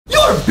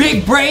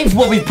big brains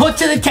will be put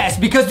to the test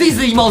because these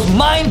are the most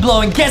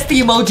mind-blowing guess the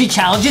emoji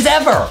challenges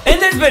ever. In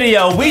this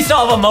video, we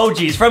solve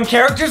emojis from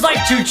characters like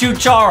Choo Choo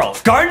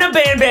Charles, Garden of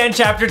Ban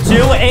Chapter 2,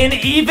 and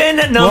even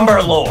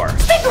number lore.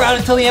 Stick around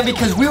until the end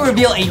because we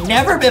reveal a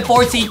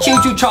never-before-seen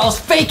Choo Choo Charles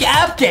fake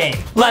app game.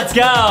 Let's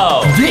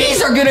go.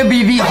 These are gonna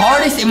be the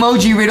hardest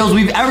emoji riddles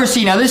we've ever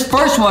seen. Now, this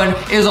first one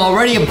is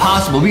already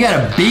impossible. We got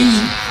a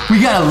bee, we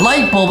got a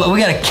light bulb, and we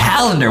got a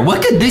calendar.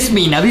 What could this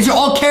mean? Now, these are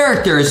all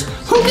characters.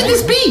 Who could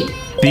this be?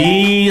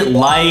 Bee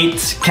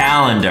light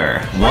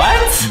calendar.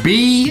 What?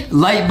 Bee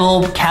light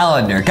bulb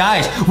calendar.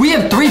 Guys, we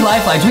have 3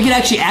 lifelines. We can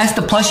actually ask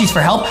the plushies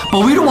for help,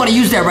 but we don't want to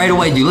use that right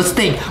away, dude. Let's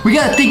think. We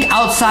gotta think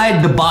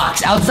outside the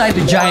box, outside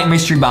the giant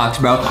mystery box,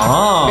 bro.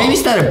 Oh. Maybe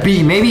it's not a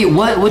bee. Maybe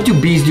what do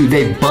bees do?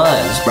 They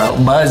buzz, bro.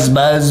 Buzz,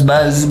 buzz,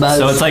 buzz, buzz.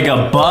 So it's like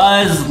a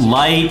Buzz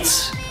Light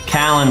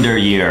calendar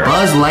year.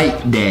 Buzz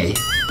Light Day.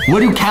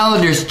 What do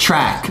calendars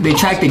track? They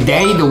track the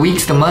day, the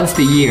weeks, the months,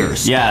 the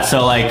years. Yeah,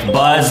 so like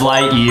Buzz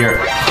Lightyear.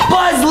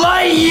 Buzz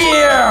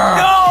Lightyear!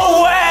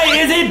 No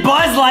way! Is it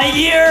Buzz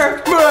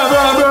Lightyear?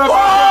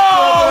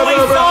 Whoa! We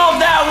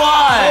solved that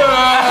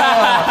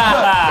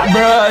one!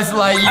 Buzz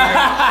Lightyear.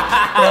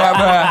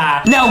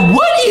 Now,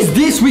 what is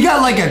this? We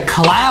got like a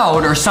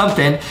cloud or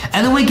something,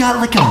 and then we got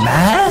like a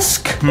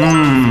mask?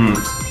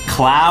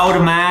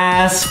 Cloud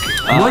mask.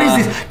 What is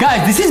this?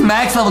 Guys, this is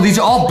max level. These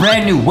are all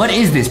brand new. What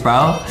is this,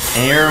 bro?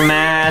 Air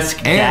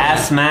mask.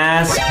 Gas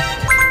mask.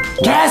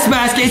 Gas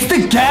mask. It's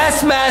the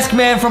gas mask,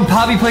 man, from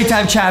Poppy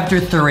Playtime Chapter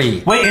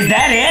 3. Wait, is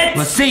that it?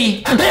 Let's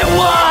see. It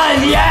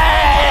won!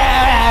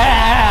 Yeah!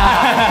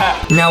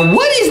 Now,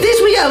 what is this?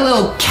 We got a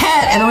little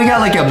cat, and then we got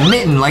like a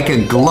mitten, like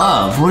a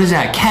glove. What is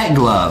that? Cat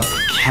glove.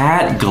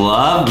 Cat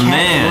glove?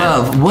 Man.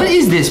 Glove. What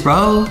is this,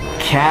 bro?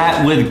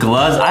 Cat with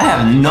gloves? I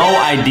have no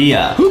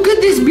idea. Who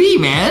could this be,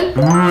 man?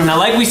 Now,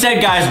 like we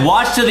said, guys,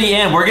 watch to the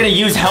end. We're gonna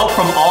use help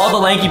from all the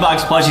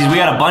LankyBox plushies. We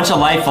got a bunch of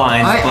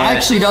lifelines. I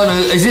actually don't know.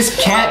 Is this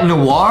Cat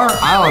Noir?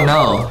 I don't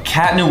know.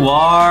 Cat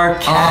Noir,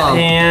 cat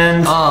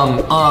hand.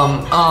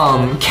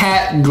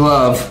 Cat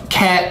glove.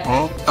 Cat,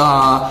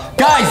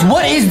 guys,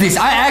 what is this?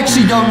 I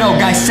actually don't know.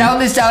 Guys, sound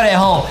this out at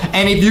home.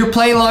 And if you're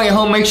playing along at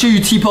home, make sure you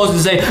T-pose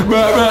and say,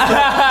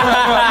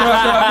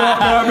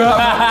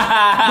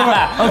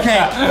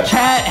 okay,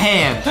 cat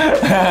hand.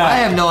 I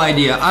have no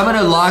idea. I'm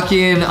gonna lock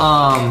in,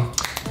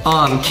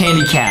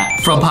 Candy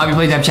Cat from Poppy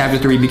Playtime Chapter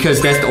 3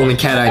 because that's the only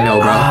cat I know,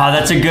 bro. Ah,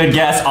 that's a good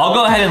guess. I'll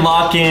go ahead and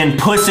lock in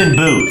Puss in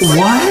Boots.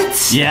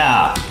 What?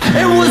 Yeah.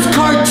 It was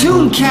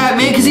Cartoon Cat,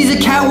 man, because he's a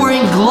cat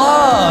wearing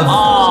gloves.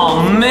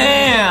 Oh,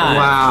 man.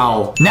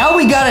 Wow. Now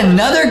we got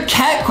another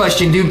cat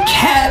question, dude.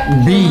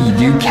 Cat B,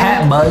 dude.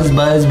 Cat buzz,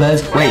 buzz,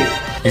 buzz. Wait,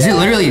 is it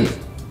literally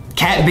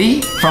Cat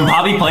B? From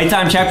Poppy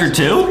Playtime Chapter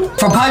 2?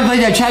 From Poppy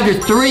Playtime Chapter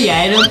 3,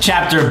 Adam.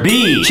 Chapter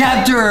B.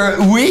 Chapter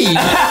we.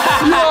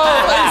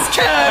 No, it's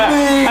Cat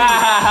B.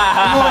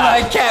 More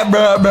like cat,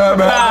 bro, bro,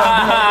 bro.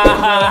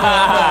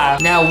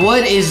 Now,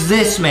 what is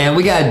this, man?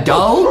 We got a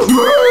dog.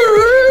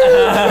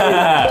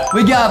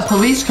 We got a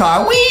police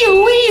car. Wee,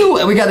 wee,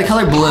 and we got the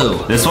color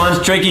blue. This one's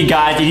tricky,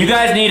 guys. If you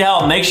guys need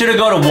help, make sure to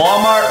go to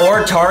Walmart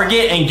or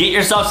Target and get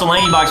yourself some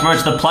LankyBox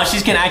merch. The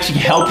plushies can actually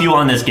help you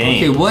on this game.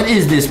 Okay, what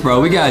is this,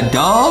 bro? We got a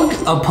dog,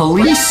 a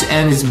police,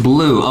 and it's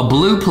blue. A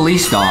blue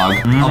police dog.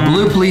 A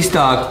blue police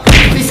dog.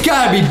 It's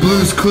gotta be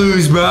Blue's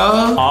Clues,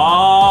 bro.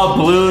 Oh,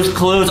 Blue's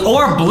Clues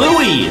or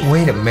Bluey.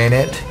 Wait a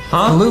minute.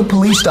 Huh? Blue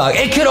police dog.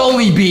 It could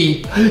only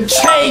be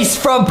Chase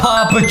from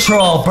Paw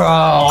Patrol, bro.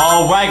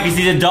 All right, because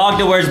he's a dog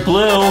that wears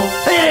blue.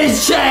 It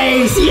is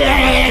Chase,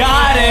 yeah.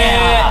 Got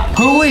it.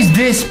 Who is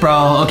this,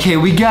 bro? Okay,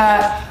 we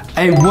got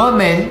a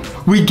woman,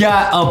 we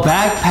got a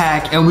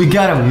backpack, and we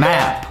got a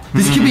map.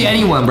 This could be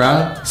anyone,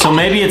 bro. So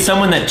maybe it's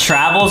someone that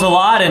travels a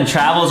lot and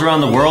travels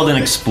around the world and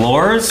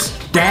explores?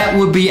 That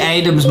would be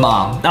Adam's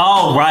mom.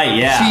 Oh, right,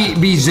 yeah. She'd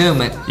be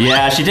zooming.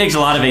 Yeah, she takes a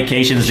lot of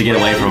vacations to get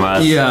away from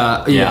us.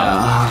 Yeah.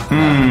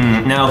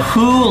 Now,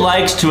 who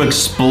likes to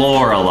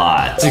explore a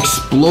lot?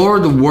 Explore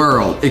the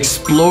world.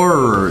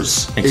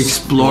 Explorers.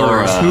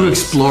 Who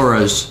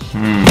explorers?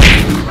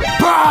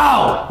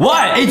 Bro!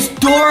 What? It's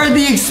Dora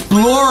the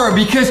Explorer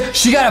because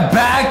she got a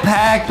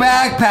backpack,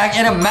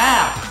 and a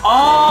map.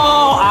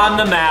 Oh, on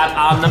the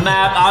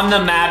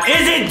map.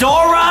 Is it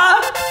Dora?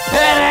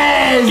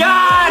 It is!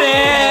 Got it!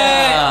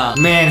 Yeah.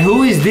 Man,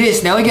 who is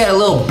this? Now we got a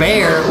little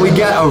bear, we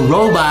got a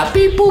robot,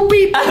 beep, boop,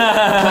 beep,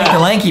 like the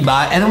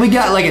LankyBot, and then we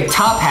got like a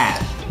top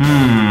hat.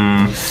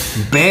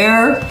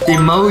 Bear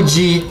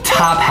emoji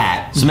top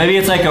hat. So maybe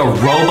it's like a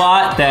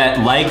robot that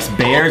likes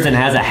bears and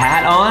has a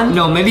hat on?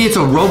 No, maybe it's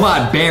a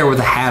robot bear with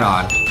a hat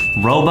on.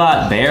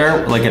 Robot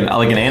bear? Like an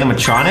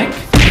animatronic?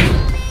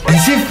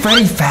 Is it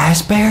Freddy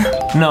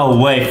Fazbear? No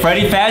way.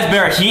 Freddy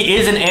Fazbear, he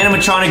is an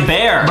animatronic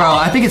bear. Bro,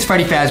 I think it's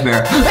Freddy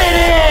Fazbear.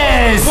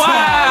 It is! Wow!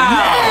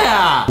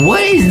 Yeah!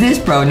 What is this,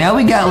 bro? Now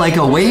we got like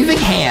a waving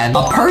hand,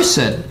 a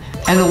person,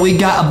 and then we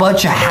got a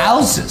bunch of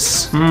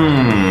houses.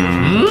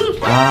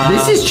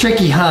 This is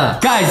tricky, huh?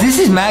 Guys, this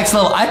is max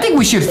level. I think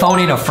we should phone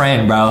in a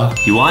friend, bro.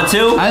 You want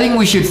to? I think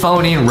we should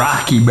phone in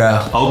Rocky,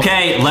 bro.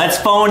 Okay, let's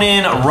phone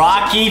in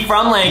Rocky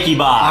from LankyBox.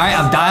 All right,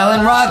 I'm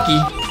dialing Rocky.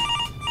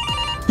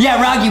 Yeah,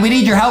 Rocky, we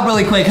need your help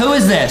really quick. Who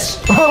is this?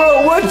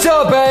 Oh, what's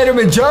up, Adam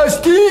and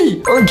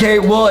Justy? Okay,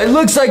 well, it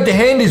looks like the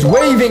hand is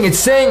waving. It's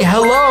saying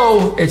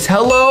hello. It's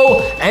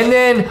hello. And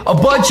then a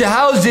bunch of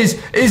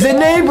houses is a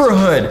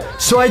neighborhood.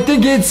 So I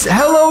think it's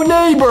hello,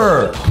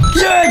 neighbor.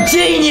 You're a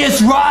genius,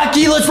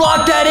 Rocky. Let's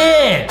lock that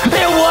in.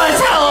 It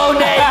was hello,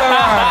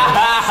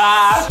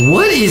 neighbor.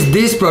 What is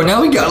this, bro?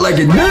 Now we got like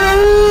a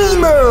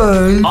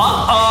neighbor.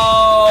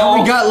 Uh-oh.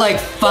 We got like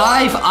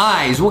 5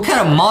 eyes. What kind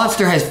of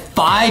monster has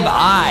 5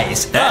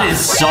 eyes? That is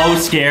so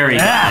scary,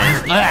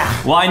 guys.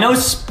 Well, I know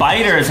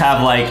spiders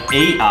have like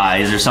 8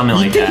 eyes or something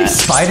like that. It's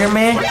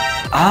Spider-Man?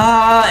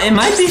 It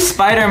might be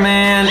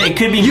Spider-Man. It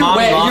could be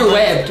Mommy Long. You're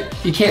webbed.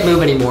 You can't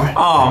move anymore.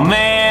 Oh,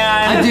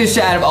 man. I do this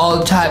to Adam all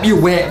the time.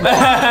 You're webbed.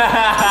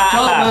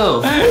 Don't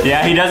move.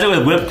 Yeah, he does it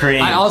with whipped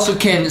cream. I also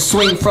can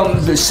swing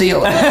from the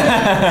ceiling.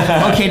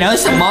 Okay, now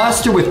this is a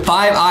monster with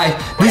 5 eyes.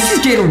 This is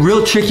getting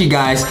real tricky,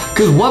 guys,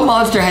 because what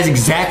monster has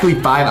exactly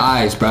 5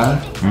 eyes, bro?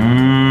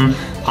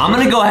 I'm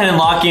gonna go ahead and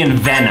lock in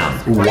Venom.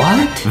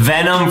 What?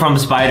 Venom from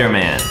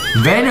Spider-Man.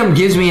 Venom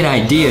gives me an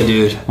idea,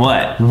 dude.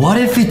 What? What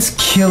if it's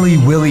Killy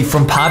Willy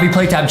from Poppy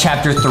Playtime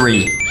Chapter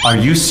 3? Are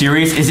you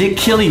serious? Is it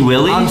Killy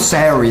Willy? I'm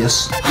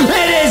serious.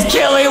 It is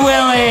Killy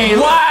Willy!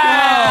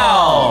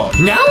 Wow!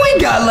 Now we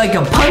got like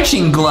a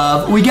punching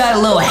glove, we got a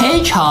little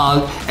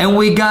hedgehog, and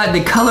we got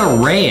the color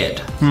red.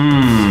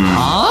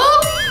 Huh?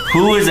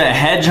 Who is a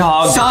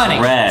hedgehog Sonic.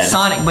 red?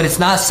 Sonic, but it's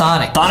not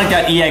Sonic.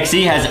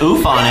 Sonic.exe has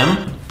oof on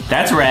him.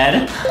 That's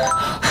red.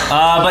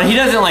 But he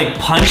doesn't like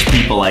punch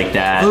people like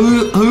that.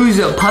 Who's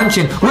a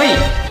punching? Wait,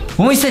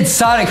 when we said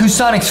Sonic, who's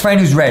Sonic's friend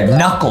who's red?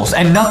 Knuckles.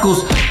 And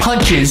Knuckles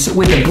punches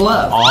with a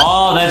glove.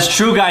 Oh, that's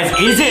true, guys.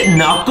 Is it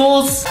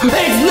Knuckles?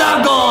 It's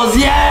Knuckles,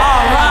 yeah!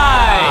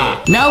 All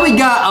right. Now we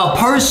got a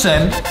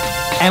person,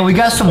 and we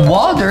got some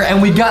water,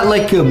 and we got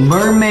like a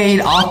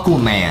mermaid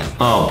Aquaman.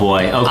 Oh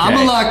boy, okay. I'm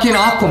gonna lock in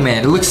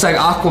Aquaman. It looks like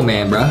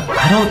Aquaman, bro.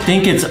 I don't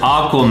think it's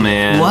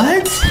Aquaman.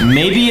 What?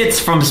 Maybe it's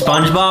from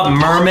SpongeBob,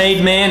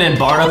 Mermaid Man, and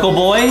Barnacle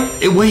Boy?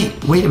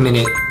 Wait a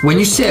minute. When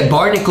you said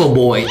Barnacle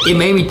Boy, it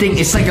made me think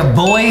it's like a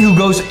boy who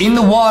goes in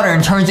the water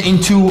and turns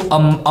into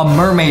a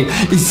mermaid.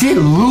 Is it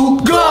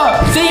Luca?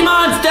 Sea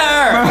Monster!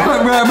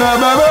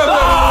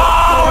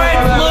 Oh,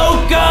 it's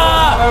Luca!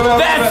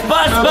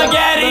 Vespa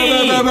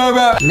Spaghetti!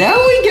 Now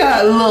we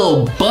got a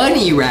little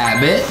bunny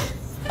rabbit.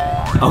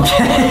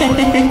 Okay.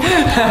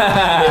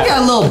 We got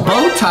a little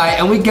bow tie,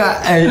 and we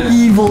got an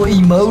evil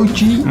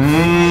emoji.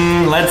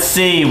 Let's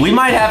see. We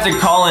might have to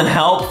call in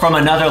help from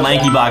another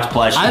LankyBox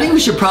plushie. I think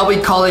we should probably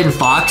call in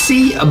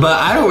Foxy,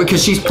 but I don't,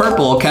 because she's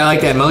purple, kind of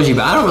like that emoji,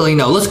 but I don't really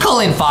know. Let's call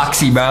in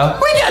Foxy, bro.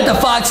 We got the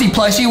Foxy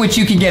plushie, which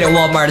you can get at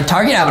Walmart and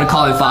Target. I'm gonna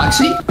call in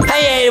Foxy.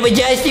 Hey, Adam and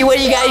Justy, what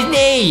do you guys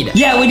need?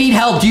 Yeah, we need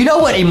help. Do you know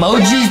what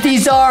emojis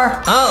these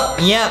are? Oh,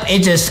 yeah,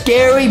 it's a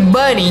scary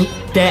bunny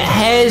that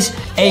has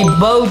a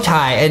bow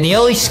tie, and the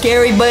only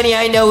scary bunny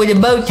I know with a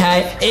bow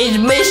tie is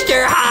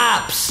Mr.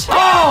 Hops.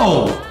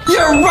 Oh,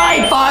 you're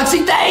right, Foxy.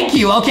 Thank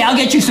you. Okay, I'll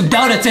get you some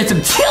donuts and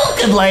some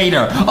chicken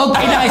later.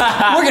 Okay, guys,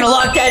 we're gonna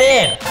lock that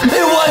in.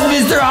 It was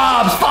Mr.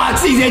 Hops.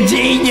 Foxy's a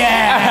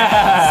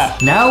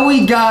genius. Now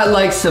we got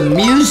like some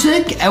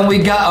music, and we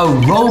got a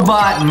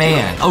robot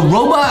man. A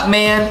robot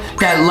man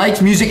that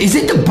likes music. Is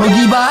it the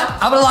Boogie Bot?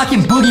 I'm gonna lock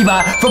in Boogie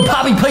Bot from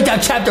Poppy Playtime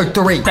Chapter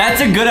 3.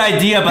 That's a good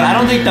idea, but I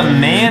don't think the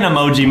man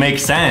emoji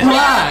makes sense.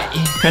 Why?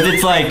 Because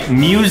it's like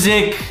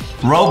music,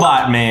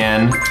 robot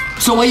man.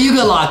 So what you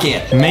gonna lock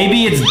in?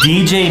 Maybe it's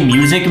DJ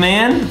Music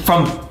Man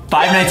from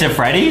Five Nights at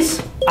Freddy's?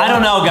 I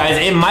don't know, guys.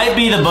 It might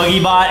be the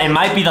Boogie Bot. It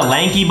might be the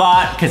Lanky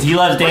Bot, because he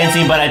loves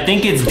dancing, but I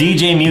think it's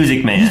DJ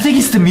Music Man. You think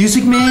it's the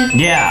Music Man?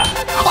 Yeah.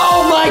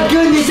 Oh my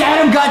goodness,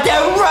 Adam got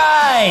that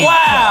right!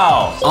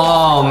 Wow!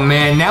 Oh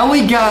man, now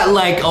we got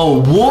like a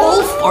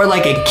wolf or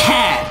like a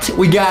cat.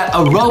 We got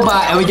a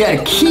robot and we got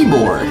a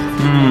keyboard.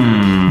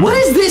 What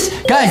is this?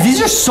 Guys,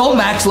 these are so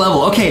max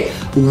level. Okay,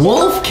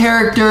 wolf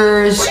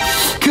characters.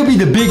 Could be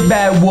the big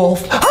bad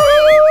wolf.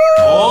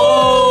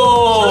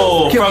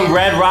 Oh, from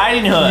Red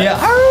Riding Hood. Yeah.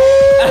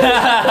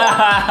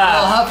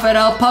 I'll huff it,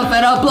 I'll puff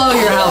it, I'll blow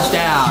your house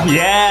down.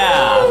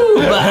 Yeah.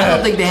 But I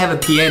don't think they have a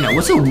piano.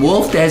 What's a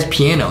wolf that has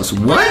pianos?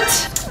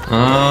 What?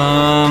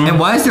 And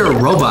why is there a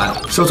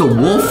robot? So it's a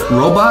wolf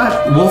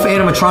robot? Wolf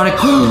animatronic?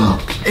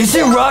 Is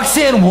it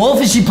Roxanne Wolf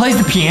and she plays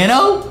the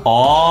piano?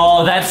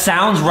 Oh, that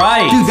sounds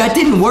right. Dude, that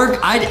didn't work.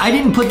 I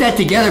didn't put that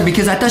together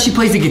because I thought she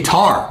plays the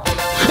guitar.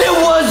 It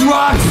was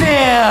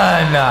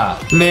Roxanne!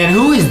 Man,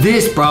 who is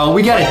this, bro?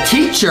 We got a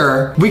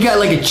teacher, we got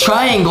like a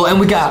triangle, and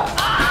we got...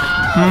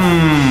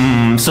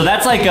 So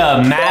that's like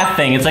a math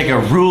thing. It's like a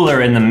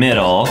ruler in the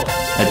middle,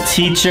 a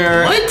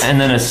teacher, What? and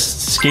then a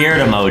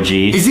scared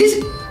emoji.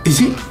 Is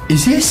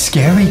Is it a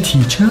scary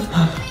teacher?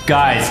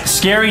 Guys,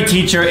 scary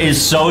teacher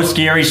is so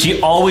scary.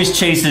 She always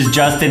chases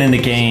Justin in the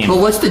game. But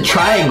what's the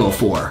triangle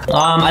for?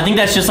 I think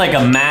that's just like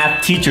a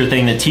math teacher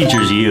thing that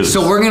teachers use.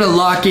 So we're gonna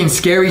lock in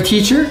scary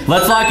teacher?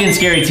 Let's lock in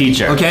scary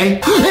teacher.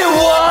 Okay. It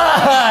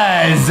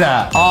was!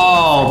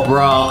 Oh,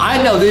 bro. I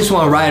know this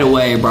one right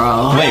away,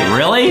 bro. Wait,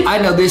 really? I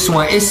know this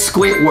one. It's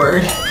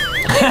Squidward.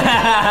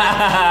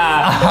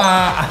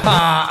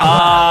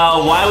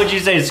 Why would you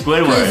say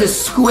Squidward? It's a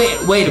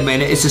squid. Wait a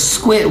minute. It's a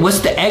squid. What's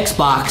the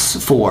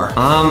Xbox for?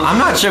 I'm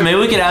not sure. Maybe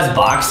we could ask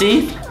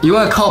Boxy. You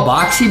want to call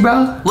Boxy,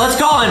 bro? Let's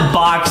call him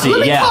Boxy.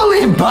 Let me call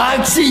him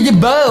Boxy the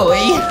boy.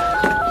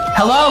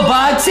 Hello,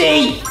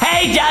 Boxy.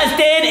 Hey,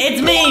 Justin.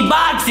 It's me,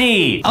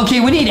 Boxy. Okay,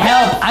 we need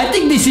help. I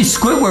think this is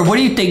Squidward. What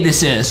do you think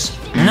this is?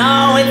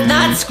 No, it's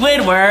not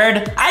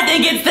Squidward. I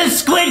think it's the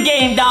Squid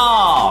Game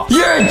doll.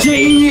 You're a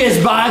genius,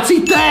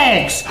 Boxy.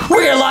 Thanks.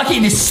 We're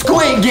locking the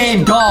Squid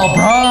Game doll,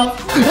 bro.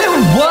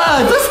 It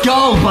was. Let's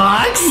go,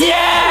 Box.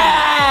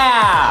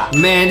 Yeah.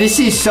 Man, this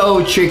is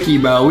so tricky,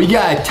 bro. We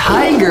got a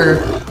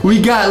tiger.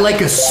 We got like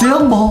a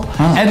symbol.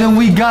 And then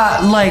we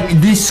got like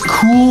this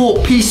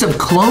cool piece of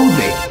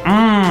clothing.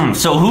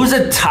 So who's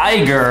a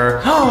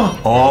tiger?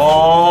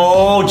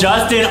 Oh,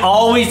 Justin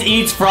always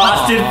eats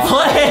frosted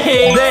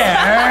flakes.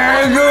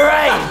 They're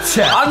great.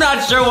 I'm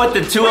not sure what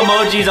the two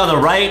emojis on the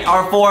right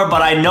are for,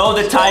 but I know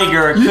the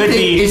tiger You could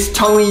think be. it's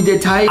Tony the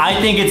Tiger? I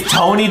think it's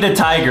Tony the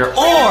Tiger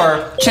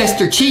or.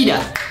 Chester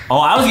Cheetah. Oh,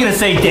 I was gonna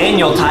say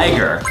Daniel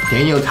Tiger.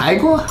 Daniel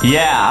Tiger?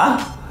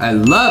 Yeah. I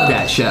love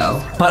that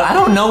show. But I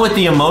don't know what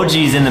the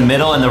emojis in the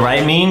middle and the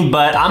right mean,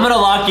 but I'm gonna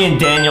lock in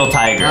Daniel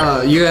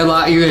Tiger. You're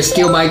gonna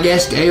steal my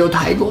guess, Daniel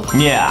Tiger?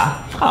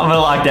 Yeah, I'm gonna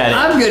lock that in.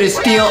 I'm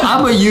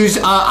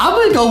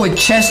gonna go with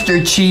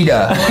Chester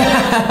Cheetah.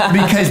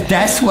 Because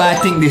that's what I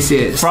think this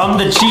is. From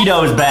the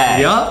Cheetos bag.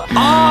 Yup.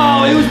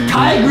 Oh, it was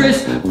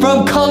Tigress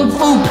from Kung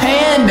Fu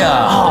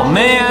Panda. Oh,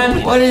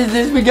 man. What is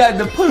this? We got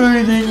the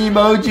pudding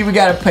emoji. We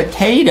got a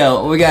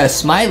potato. We got a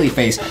smiley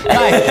face.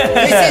 Guys,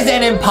 this is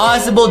an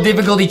impossible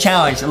difficulty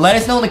challenge. Let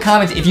us know in the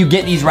comments if you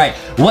get these right.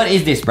 What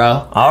is this,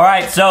 bro? All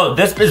right, so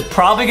this is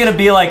probably gonna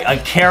be like a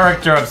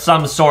character of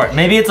some sort.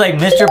 Maybe it's like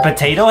Mr.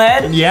 Potato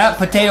Head? Yeah,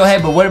 potato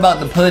head, but what about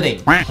the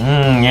pudding?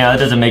 Yeah, that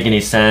doesn't make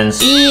any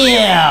sense. Ew.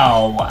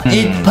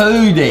 It's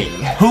pudding.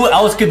 Who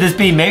else could this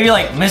be? Maybe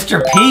like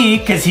Mr. P,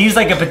 because he's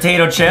like a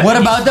potato chip. What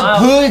about the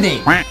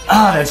pudding?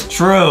 Ah, that's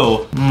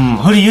true.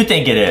 Who do you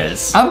think it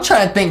is? I'm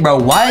trying to think, bro.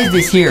 Why is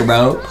this here,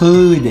 bro?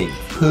 Pudding.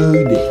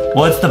 Pudding.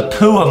 What's the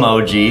poo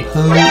emoji?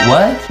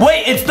 What?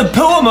 Wait, it's the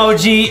poo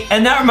emoji,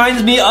 and that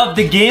reminds me of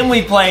the game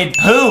we played,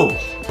 Pooh.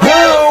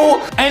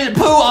 Pooh! And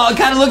Pooh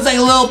kind of looks like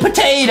a little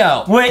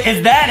potato. Wait,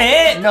 is that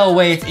it? No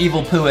way, it's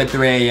evil Pooh at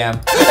 3 a.m.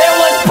 It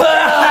was Pooh!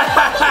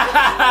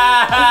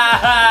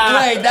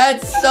 Wait,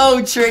 that's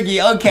so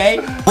tricky. Okay,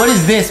 what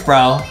is this,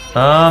 bro?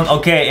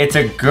 Okay, it's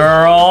a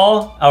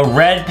girl, a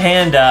red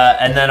panda,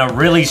 and then a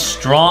really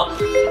strong...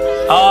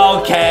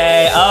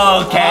 Okay.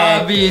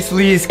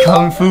 Obviously, it's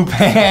Kung Fu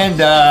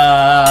Panda.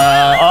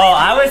 Oh,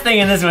 I was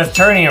thinking this was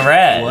turning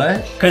red.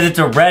 What? Because it's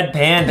a red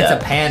panda. It's a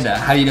panda.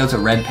 How do you know it's a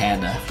red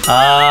panda?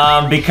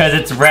 Because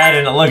it's red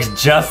and it looks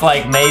just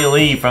like Mei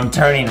Lee from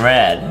Turning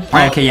Red.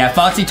 Okay, yeah,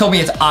 Foxy told me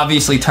it's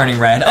obviously turning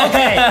red.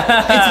 Okay,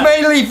 it's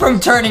mainly from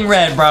Turning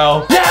Red,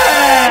 bro.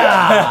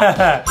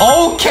 Yeah!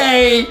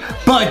 Okay,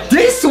 but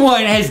this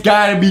one has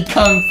got to be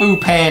Kung Fu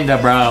Panda,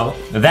 bro.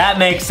 That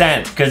makes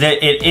sense, because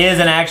it is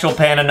an actual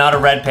panda, not a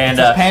red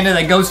panda. It's a panda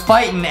that goes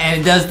fighting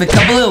and it does the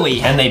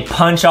kablooey. And they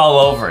punch all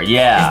over,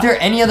 yeah. Is there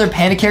any other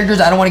panda characters?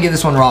 I don't want to get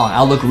this one wrong.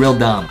 I'll look real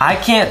dumb. I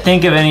can't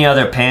think of any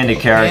other panda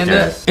characters.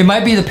 Panda? It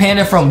might be the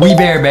panda from We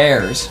Bare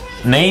Bears.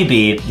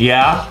 Maybe,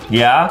 yeah.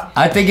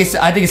 I think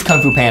it's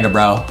Kung Fu Panda,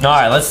 bro. All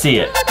right, let's see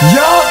it.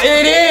 Yup,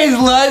 it is.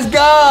 Let's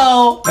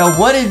go. Now,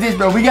 what is this,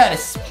 bro? We got a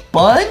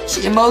sponge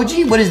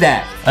emoji. What is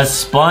that? A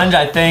sponge,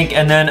 I think,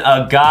 and then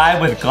a guy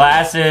with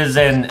glasses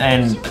and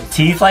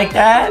teeth like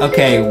that.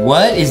 Okay,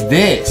 what is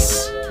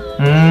this?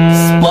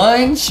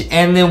 Sponge,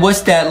 and then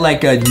what's that?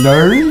 Like a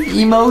nerd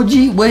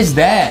emoji? What is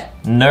that?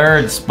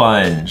 Nerd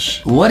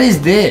sponge. What is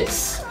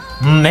this?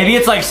 Maybe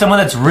it's like someone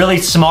that's really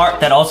smart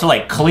that also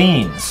like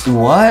cleans.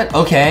 What?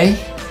 Okay.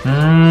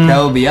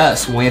 That would be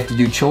us when we have to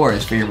do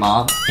chores for your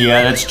mom.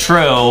 Yeah, that's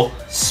true.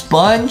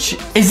 Sponge?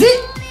 Is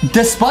it?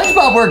 Does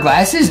SpongeBob wear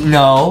glasses?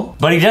 No.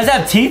 But he does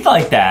have teeth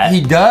like that. He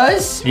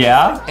does?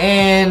 Yeah.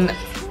 And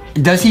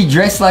does he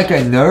dress like a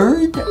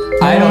nerd?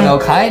 I don't know,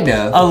 kind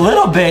of. A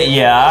little bit,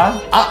 yeah.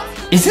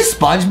 Is this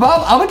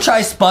SpongeBob? I'm gonna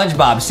try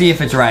SpongeBob, see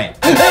if it's right.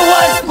 It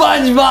was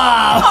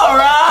SpongeBob! All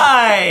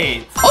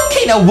right.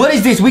 Okay, now what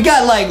is this? We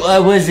got like,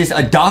 what is this,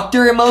 a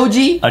doctor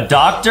emoji? A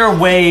Dr.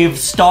 Wave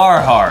star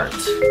heart.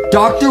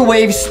 Dr.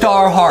 Wave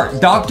star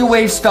heart. Dr.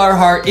 Wave star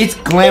heart, it's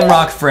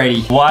Glamrock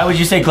Freddy. Why would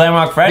you say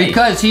Glamrock Freddy?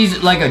 Because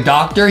he's like a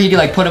doctor, he can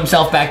like put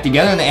himself back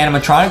together in the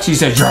animatronics. He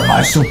says, "You're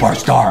my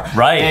superstar."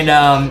 Right.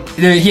 And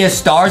he has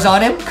stars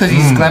on him because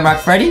he's Glamrock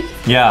Freddy.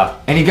 Yeah.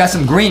 And he got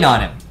some green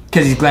on him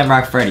because he's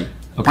Glamrock Freddy.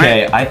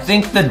 Okay, I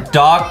think the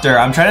Doctor.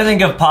 I'm trying to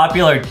think of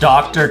popular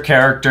Doctor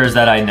characters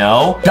that I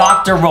know.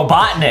 Dr.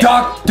 Robotnik.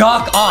 Doc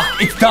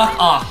Ock. It's Doc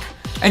Ock.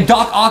 And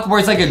Doc Ock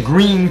wears like a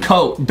green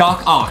coat.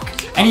 Doc Ock.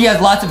 And he has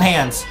lots of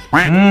hands.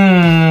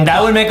 That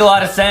would make a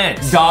lot of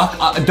sense.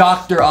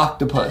 Dr.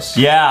 Octopus.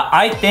 Yeah,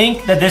 I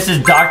think that this is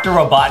Dr.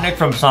 Robotnik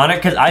from Sonic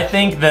because I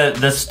think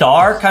the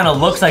star kind of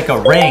looks like a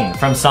ring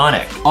from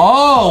Sonic.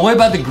 Oh, what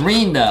about the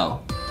green though?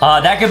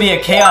 That could be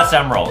a Chaos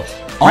Emerald.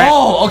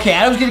 Oh, okay.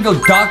 I was gonna go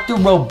Dr.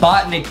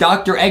 Robotnik,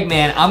 Dr.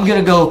 Eggman. I'm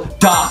gonna go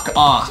Doc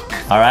Ock.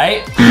 All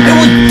right. It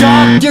was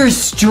Doctor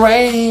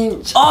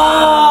Strange.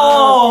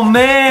 Oh,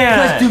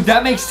 man. Dude,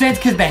 that makes sense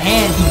because the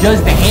hand, he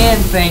does the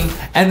hand thing,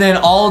 and then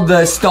all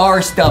the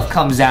star stuff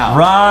comes out.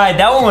 Right,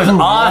 that one was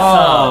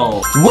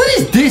awesome. Whoa. What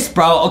is this,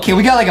 bro? Okay,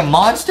 we got like a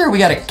monster, we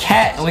got a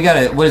cat, and we got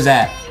a, what is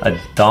that? A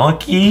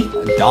donkey?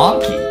 A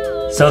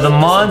donkey. So the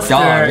monster.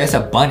 Dog, that's a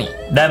bunny.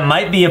 That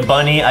might be a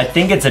bunny. I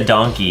think it's a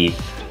donkey.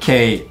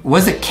 Okay,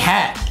 what's a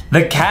cat?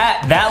 The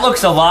cat, that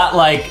looks a lot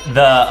like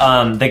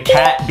the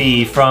cat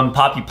bee from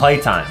Poppy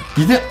Playtime.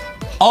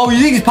 Oh,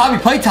 you think it's Poppy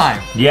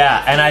Playtime?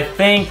 Yeah, and I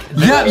think...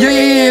 Yeah.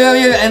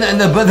 And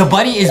the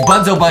bunny is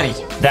Bunzo Bunny.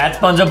 That's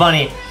Bunzo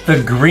Bunny.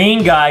 The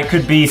green guy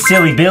could be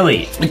Silly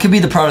Billy. It could be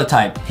the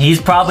prototype. He's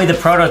probably the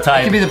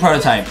prototype. It could be the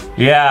prototype.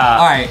 Yeah.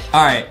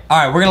 All right.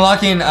 We're gonna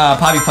lock in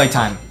Poppy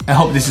Playtime. I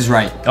hope this is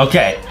right.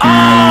 Okay.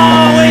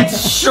 Oh,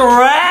 it's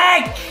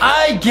Shrek!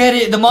 I get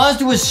it. The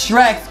monster was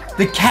Shrek.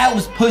 The cat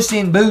was Puss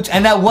in Boots,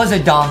 and that was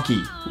a donkey.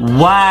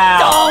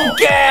 Wow.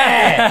 Donkey!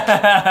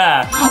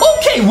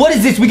 Okay, what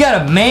is this? We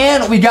got a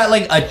man, we got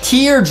like a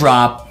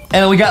teardrop, and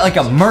then we got like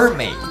a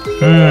mermaid.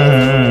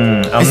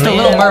 It's the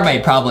Little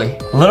Mermaid, probably.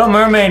 Little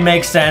Mermaid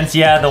makes sense,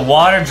 yeah. The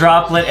water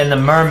droplet and the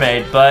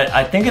mermaid, but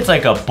I think it's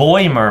like a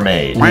boy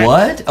mermaid.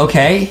 What?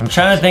 Okay. I'm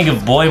trying to think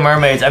of boy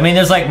mermaids. I mean,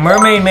 there's like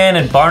Mermaid Man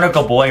and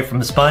Barnacle Boy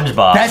from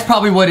SpongeBob. That's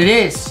probably what it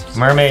is.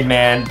 Mermaid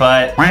Man,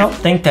 but I don't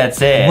think that's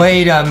it.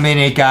 Wait a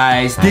minute,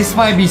 guys. This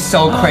might be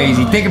so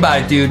crazy. Think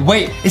about it, dude.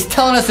 Wait, it's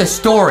telling us a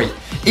story.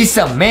 It's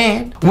a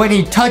man, when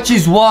he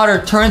touches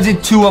water, turns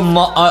into a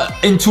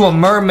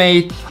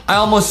mermaid. I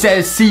almost said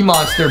a sea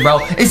monster, bro.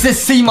 It's a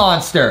sea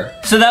monster.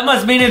 So that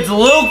must mean it's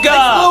Luca.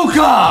 It's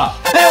Luca.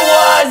 It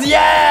was,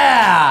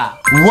 yeah.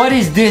 What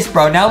is this,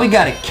 bro? Now we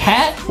got a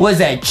cat. What is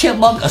that? A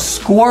chipmunk, a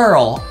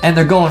squirrel, and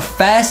they're going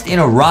fast in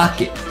a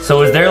rocket.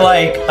 So is there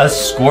like a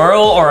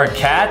squirrel or a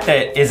cat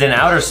that is in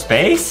outer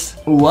space?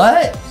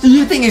 What?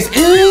 You think it's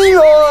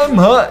Elon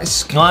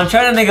Musk? Well, I'm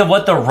trying to think of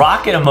what the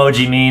rocket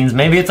emoji means.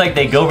 Maybe it's like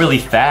they go really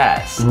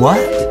fast. What?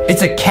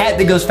 It's a cat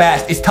that goes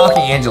fast. It's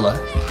Talking Angela.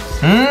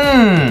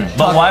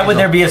 But why would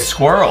there be a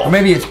squirrel? Or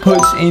maybe it's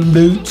Puss in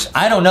Boots.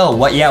 I don't know.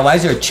 What? Yeah, why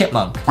is there a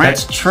chipmunk?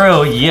 That's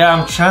true. Yeah,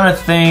 I'm trying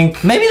to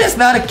think. Maybe that's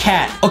not a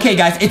cat. Okay,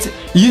 guys,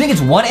 you think it's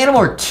one animal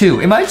or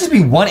two? It might just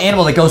be one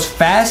animal that goes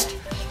fast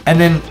and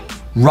then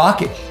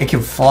rocket. It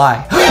can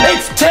fly.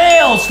 It's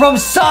Tails from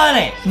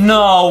Sonic.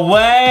 No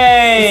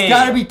way. It's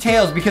gotta be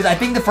Tails because I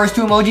think the first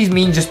two emojis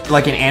mean just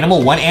like an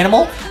animal, one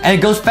animal, and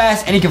it goes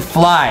fast and it can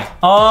fly.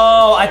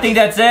 Oh, I think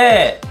that's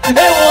it. It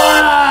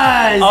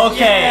was!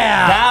 Okay,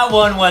 yeah. That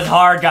one was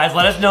hard, guys.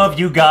 Let us know if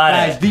you got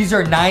Guys, it. these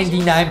are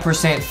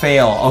 99%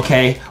 fail,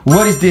 okay?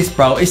 What is this,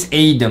 bro? It's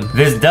Adam.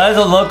 This does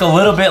look a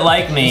little bit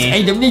like me.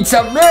 Adam needs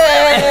some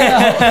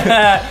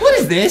What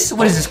is this?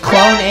 What is this,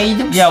 clone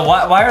Adams? Yeah,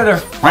 why are there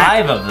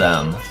 5 of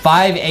them?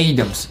 5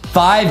 Adams.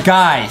 5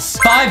 guys.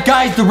 5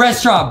 guys, the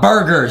restaurant,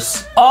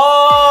 burgers.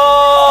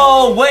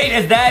 Oh, wait,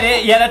 is that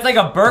it? Yeah, that's like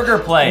a burger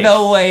place.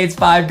 No way, it's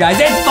 5 guys.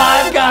 It's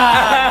 5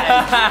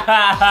 guys!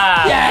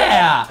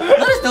 Yeah!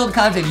 Let us know in the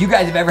comments if you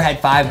guys have ever had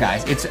 5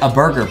 guys. It's a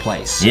burger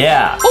place.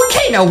 Yeah.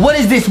 Okay, now what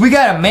is this? We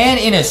got a man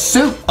in a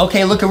suit.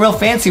 Okay, looking real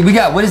fancy. We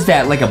got, what is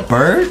that, like a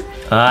bird?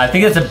 I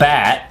think it's a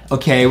bat.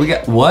 Okay, we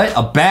got, what?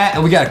 A bat,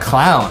 and we got a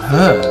clown.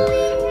 Huh.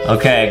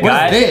 Okay,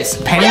 guys. What is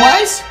this?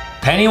 Pennywise?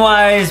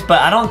 Pennywise,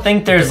 but I don't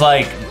think there's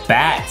like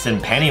bats in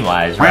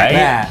Pennywise, right?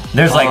 Bat.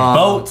 There's like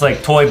boats,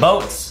 like toy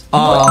boats. You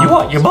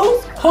want your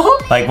boat?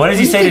 Like, what does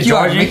he say to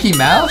Georgie? Mickey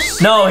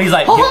Mouse? No, he's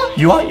like,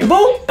 you want your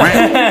boat?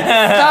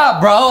 Stop,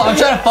 bro. I'm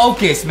trying to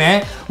focus,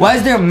 man. Why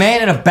is there a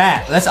man and a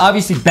bat? That's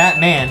obviously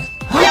Batman.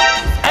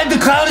 And the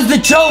clown is the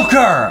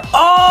Joker.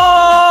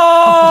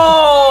 Oh!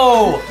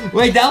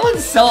 Wait, that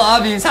one's so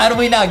obvious. How do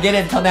we not get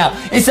it until now?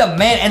 It's a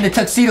man and the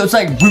tuxedo. It's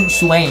like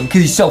Bruce Wayne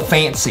because he's so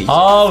fancy.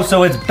 Oh,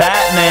 so it's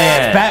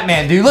Batman. It's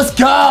Batman, dude. Let's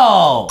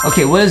go.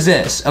 Okay, what is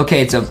this?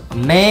 Okay, it's a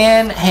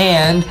man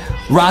hand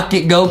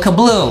rocket go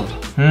kabloom.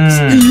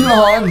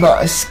 Elon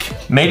Musk.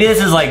 Maybe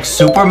this is like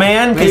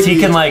Superman because he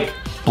can like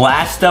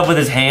blast stuff with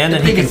his hand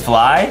and he can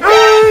fly.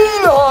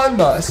 Elon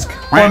Musk.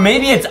 Or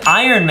maybe it's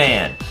Iron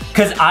Man.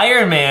 Because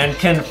Iron Man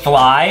can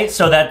fly,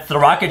 so that's the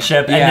rocket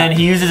ship, and then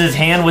he uses his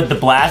hand with the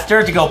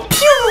blaster to go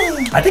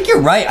pew! I think you're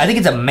right. I think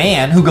it's a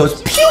man who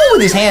goes pew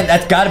with his hand.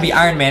 That's gotta be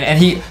Iron Man. And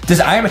he does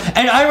Iron Man.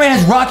 And Iron Man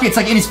has rockets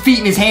like in his feet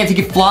and his hands. He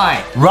can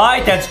fly.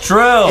 Right, that's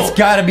true. It's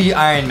gotta be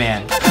Iron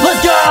Man.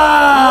 Let's go!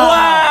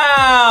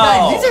 Wow!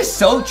 Wow. Guys, these are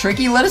so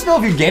tricky. Let us know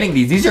if you're getting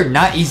these. These are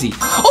not easy.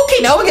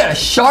 Okay, now we got a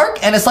shark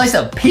and a slice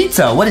of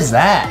pizza. What is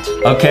that?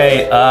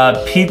 Okay,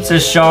 pizza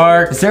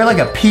shark. Is there like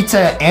a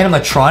pizza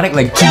animatronic?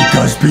 Like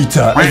Chica's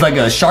Pizza. Is like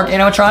a shark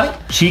animatronic?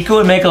 Chica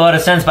would make a lot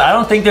of sense, but I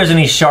don't think there's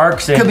any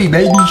sharks in. Could be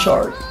baby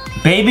shark.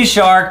 Baby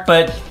shark,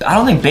 but I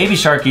don't think baby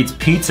shark eats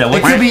pizza.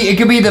 It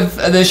could be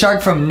the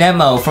shark from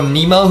Nemo,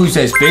 who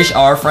says fish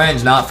are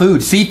friends, not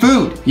food.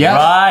 Seafood.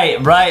 Yeah.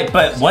 Right.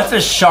 But what's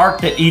a shark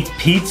that eats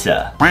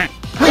pizza?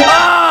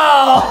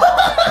 Oh!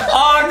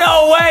 Oh,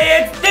 no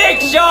way, it's Thick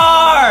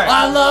Shark!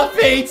 I love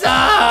pizza!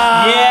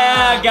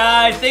 Yeah,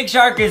 guys, Thick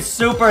Shark is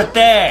super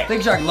thick.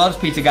 Thick Shark loves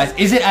pizza, guys.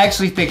 Is it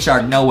actually Thick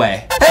Shark? No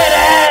way. It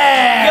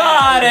is!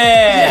 Got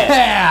it!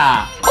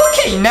 Yeah!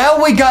 Okay,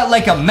 now we got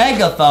like a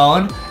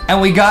megaphone, and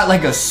we got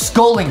like a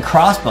skull and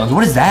crossbones.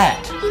 What is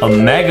that? A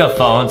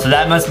megaphone, so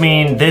that must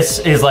mean this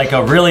is like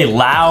a really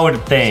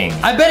loud thing.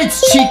 I bet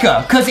it's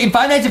Chica, because in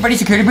Five Nights at Freddy's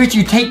Security Breach,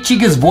 you take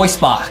Chica's voice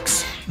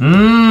box.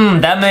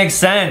 That makes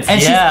sense.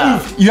 And yeah.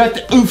 she's oof. You have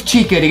to oof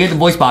Chica to get the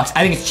voice box.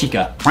 I think it's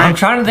Chica. I'm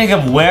trying to think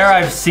of where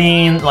I've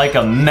seen like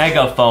a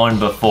megaphone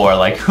before.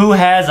 Like, who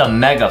has a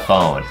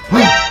megaphone?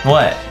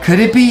 What? Could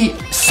it be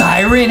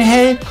Siren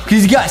Head?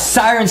 Because he's got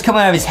sirens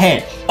coming out of his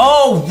head.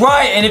 Oh,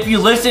 right. And if you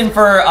listen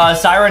for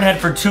Siren Head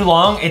for too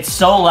long, it's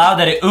so loud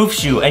that it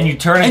oofs you and you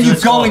turn into and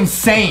you go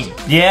insane.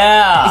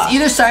 Yeah. It's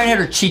either Siren Head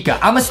or Chica.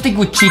 I'm gonna stick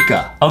with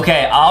Chica.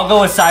 Okay, I'll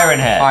go with Siren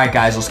Head. All right,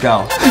 guys, let's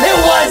go.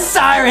 It was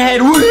Siren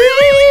Head.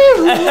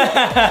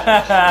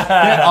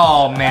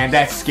 Oh, man,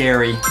 that's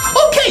scary.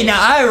 Okay, now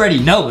I already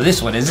know what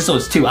this one is. This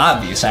one's too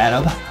obvious,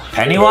 Adam.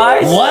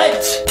 Pennywise?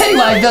 What?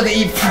 Pennywise doesn't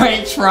eat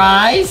French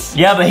fries.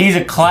 Yeah, but he's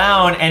a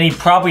clown and he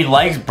probably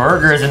likes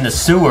burgers in the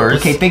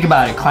sewers. Okay, think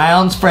about it.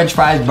 Clowns, French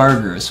fries,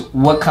 burgers.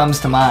 What comes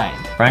to mind?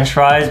 French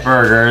fries,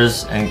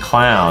 burgers, and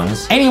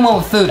clowns. Anyone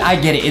with food, I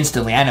get it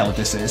instantly. I know what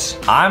this is.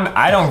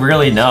 I don't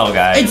really know,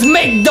 guys. It's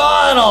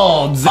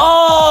McDonald's!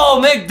 Oh,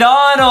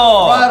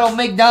 McDonald's! Ronald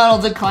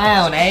McDonald's a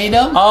clown,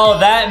 Adam. Oh,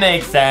 that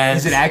makes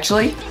sense. Is it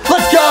actually?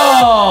 Let's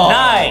go!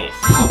 Nice.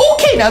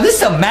 Okay, now this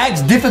is a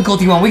max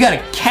difficulty one. We got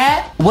a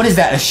cat. What is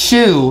that? A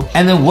shoe.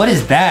 And then what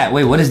is that?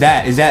 Wait, what is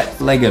that? Is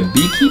that like a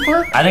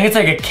beekeeper? I think it's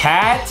like a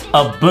cat,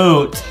 a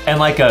boot, and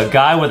like a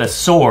guy with a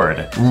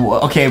sword.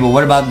 Okay, but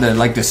what about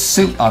the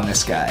suit on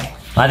this guy?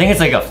 I think it's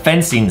like a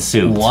fencing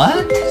suit.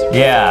 What?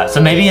 Yeah, so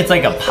maybe it's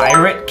like a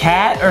pirate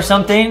cat or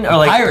something? Or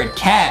like pirate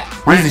cat?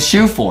 What is the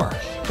shoe for?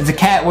 It's a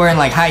cat wearing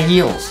like high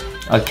heels.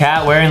 A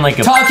cat wearing like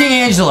a... Talking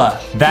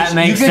Angela. That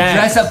makes sense. You could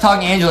dress up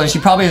Talking Angela and she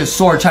probably has a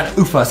sword trying to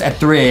oof us at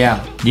 3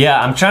 a.m.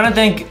 Yeah, I'm trying to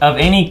think of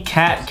any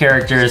cat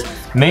characters.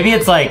 Maybe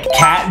it's like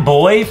Cat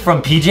Boy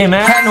from PJ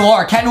Masks? Cat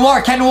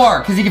Noir,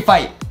 because he can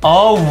fight.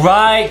 Oh,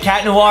 right,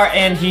 Cat Noir,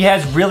 and he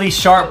has really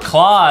sharp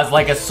claws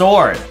like a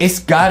sword. It's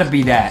gotta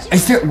be that.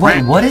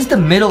 Wait, what is the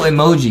middle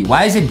emoji?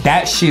 Why is it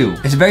that shoe?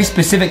 It's a very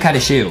specific kind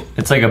of shoe.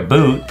 It's like a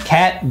boot.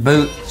 Cat,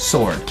 boot,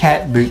 sword.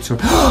 Cat, boot,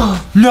 sword.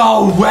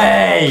 No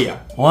way!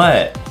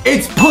 What?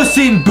 It's Puss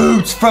in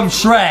Boots from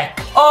Shrek.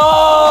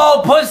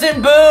 Oh, Puss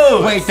in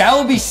Boots! Wait, that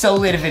would be so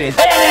lit if it is. It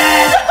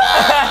is!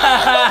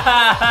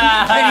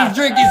 And he's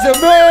drinking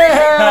some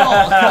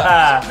milk!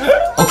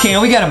 Okay,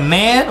 and we got a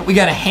man, we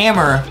got a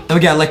hammer, and we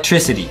got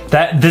electricity.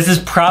 This is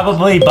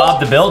probably Bob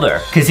the Builder,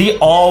 because he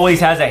always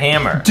has a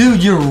hammer.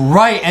 Dude, you're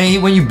right.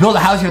 And when you build a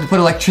house, you have to put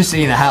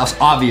electricity in the house,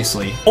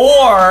 obviously.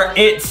 Or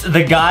it's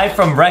the guy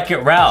from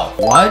Wreck-It Ralph.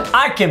 What?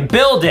 I can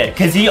build it,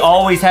 because he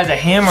always has a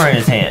hammer in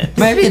his hand.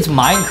 Maybe it's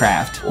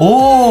Minecraft.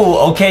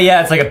 Ooh, okay,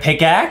 yeah, it's like a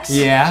pickaxe?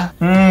 Yeah.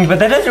 But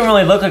that doesn't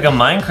really look like a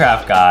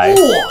Minecraft guy.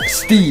 Ooh,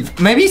 Steve,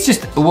 maybe it's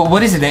just,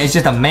 what is it then? It's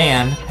just a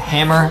man,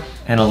 hammer.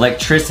 And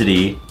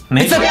electricity.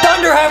 Maybe. It's a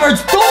Thunder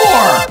Hammer's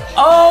door!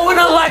 Oh, an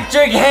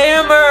electric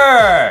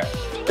hammer!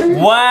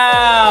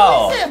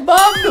 Wow!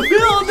 Bob the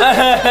Builder!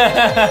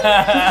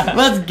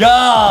 Let's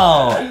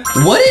go!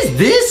 What is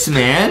this,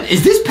 man?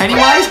 Is this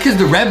Pennywise because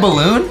the red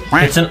balloon?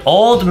 It's an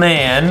old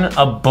man,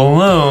 a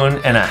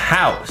balloon, and a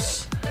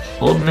house.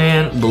 Old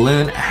man,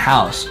 balloon,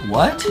 house.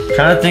 What?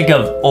 Trying to think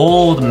of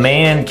old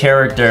man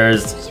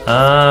characters.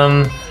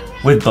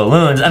 With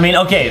balloons. I mean,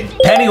 okay,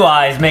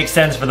 Pennywise makes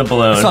sense for the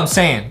balloon. That's what I'm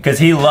saying. Because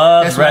he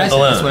loves red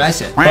balloons. That's what I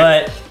said.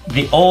 But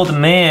the old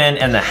man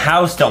and the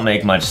house don't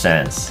make much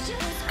sense.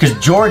 Because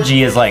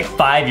Georgie is like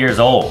 5 years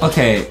old.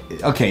 Okay,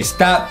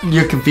 stop.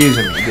 You're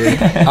confusing me,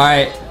 dude. All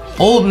right,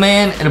 old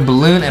man and a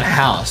balloon and a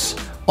house.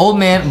 Old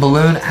man,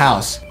 balloon,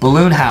 house.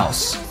 Balloon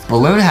house.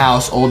 Balloon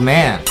house, old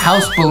man.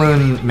 House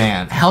balloon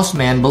man. House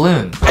man,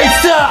 balloon.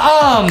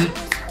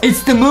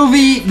 It's the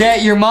movie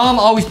that your mom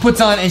always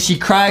puts on and she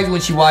cries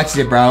when she watches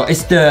it, bro.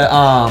 It's the,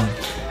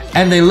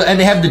 and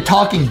they have the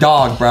talking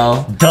dog,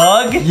 bro.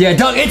 Doug? Yeah,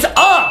 Doug, it's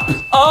Up!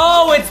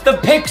 Oh, it's the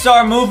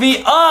Pixar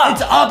movie Up!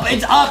 It's Up,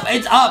 it's Up,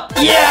 it's Up!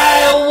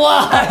 Yeah, it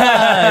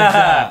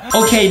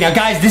was! Okay, now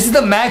guys, this is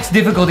the max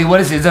difficulty. What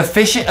is it? It's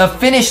a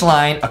finish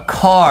line, a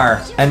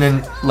car, and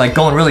then like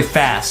going really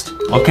fast.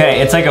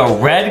 Okay, it's like a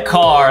red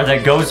car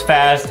that goes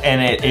fast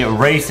and it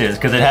races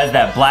because it has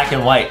that black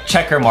and white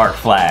checker mark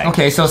flag.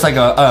 Okay, so it's like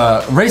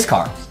a race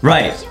car.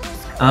 Right.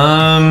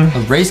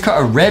 A race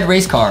car, a red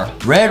race car.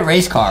 Red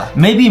race car.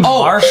 Maybe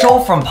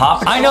Marshall from Paw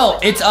Patrol? I know,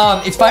 it's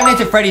Five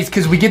Nights at Freddy's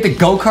because we get the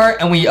go-kart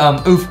and we,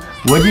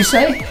 what'd you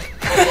say?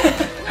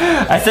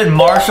 I said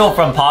Marshall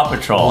from Paw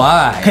Patrol.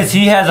 Why? Because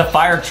he has a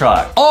fire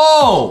truck.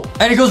 Oh,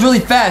 and it goes really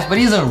fast, but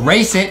he doesn't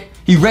race it.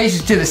 He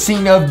races to the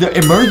scene of the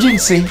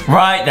emergency.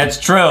 Right, that's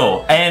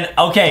true. And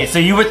okay, so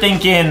you were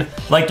thinking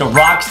like the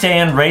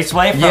Roxanne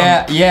Raceway?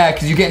 Yeah,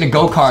 because you get in a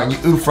go-kart and you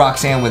oof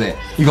Roxanne with it.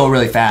 You go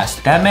really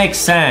fast. That makes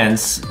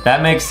sense.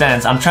 That makes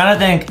sense. I'm trying to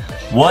think,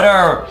 what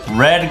are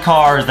red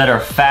cars that are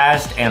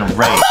fast and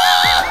race?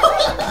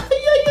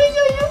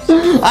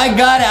 I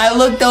got it. I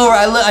looked over.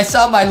 I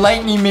saw my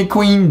Lightning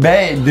McQueen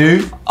bed,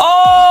 dude.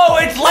 Oh,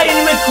 it's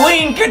Lightning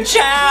McQueen.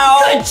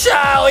 Ka-chow.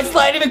 Ka-chow. It's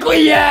Lightning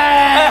McQueen.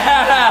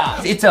 Yeah.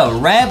 It's a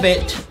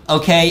rabbit,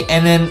 okay,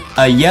 and then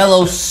a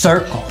yellow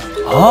circle.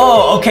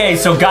 Oh, okay.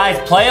 So guys,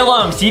 play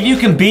along. See if you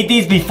can beat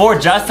these before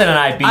Justin and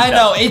I beat them. I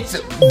know. It's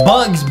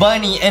Bugs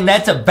Bunny, and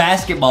that's a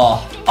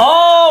basketball.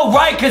 Oh,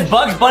 right, because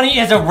Bugs Bunny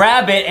is a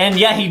rabbit, and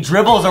yeah, he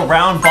dribbles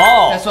around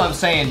balls. That's what I'm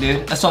saying,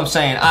 dude. That's what I'm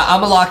saying.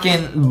 I'm gonna lock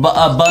in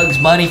Bugs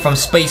Bunny from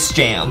Space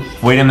Jam.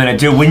 Wait a minute,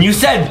 dude. When you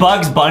said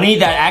Bugs Bunny,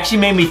 that actually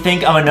made me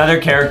think of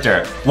another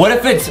character. What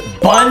if it's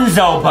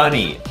Bunzo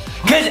Bunny?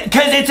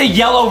 Cause it's a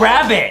yellow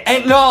rabbit.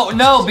 And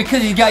no,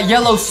 because he's got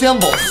yellow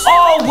cymbals.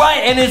 Oh,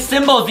 right, and his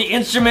cymbals, the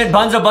instrument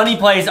Bunzo Bunny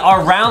plays,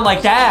 are round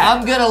like that.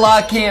 I'm gonna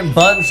lock in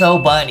Bunzo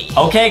Bunny.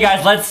 Okay,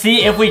 guys, let's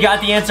see if we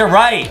got the answer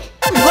right.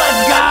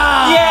 Let's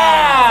go!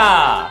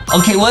 Yeah!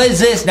 Okay, what is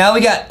this? Now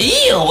we got,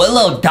 ew, a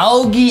little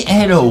doggy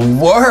and a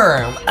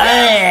worm.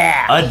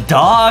 A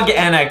dog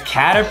and a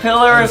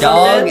caterpillar or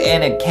something? Dog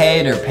and a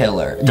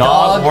caterpillar.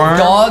 Dog, worm?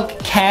 Dog,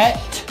 cat,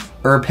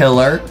 or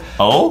pillar.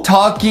 Oh?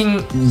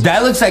 Talking,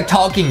 that looks like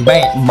talking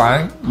bang.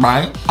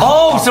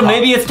 Oh, so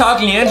maybe it's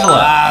Talking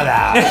Angela.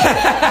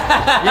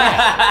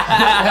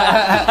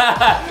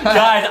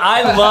 Guys,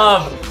 I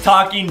love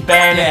Talking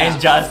Ben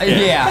and Justin.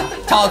 Yeah,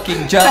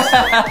 Talking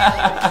Justin.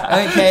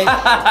 Okay.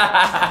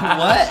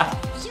 What?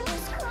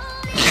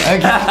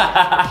 Okay.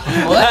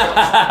 What?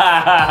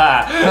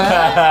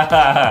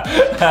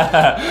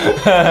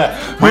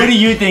 Who do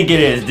you think it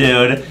is,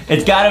 dude?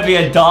 It's gotta be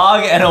a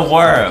dog and a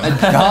worm. A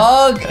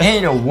dog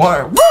and a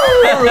worm.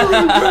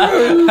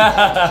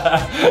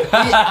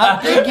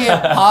 I'm thinking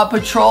Paw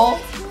Patrol,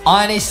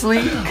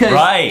 honestly,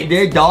 because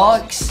they're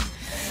dogs.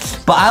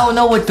 But I don't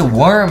know what the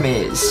worm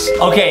is.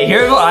 Okay,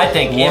 here's what I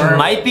think. It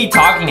might be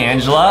Talking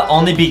Angela,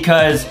 only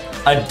because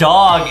a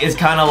dog is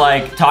kind of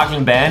like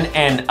Talking Ben,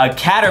 and a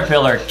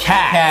caterpillar,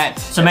 cat.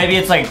 So maybe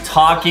it's like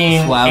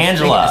Talking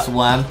Angela. That's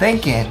what I'm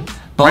thinking.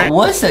 But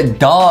what's a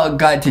dog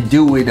got to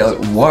do with a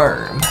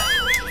worm?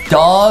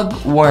 Dog,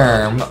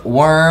 worm,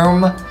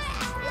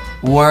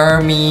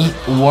 wormy,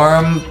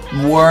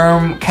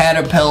 worm,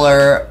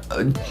 caterpillar,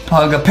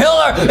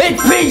 Pugapillar.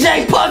 It's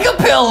PJ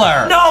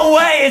Pugapillar. No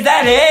way, is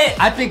that it?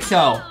 I think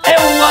so. It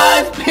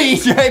was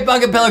PJ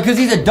Pugapillar because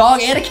he's a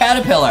dog and a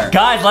caterpillar.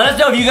 Guys, let us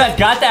know if you guys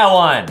got that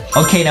one.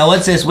 Okay, now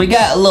what's this? We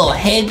got a little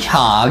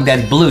hedgehog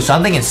that's blue, so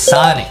I'm thinking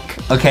Sonic,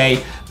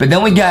 okay? But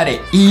then we got an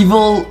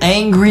evil,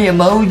 angry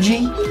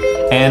emoji.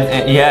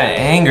 And yeah,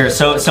 anger.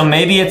 So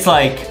maybe it's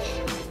like,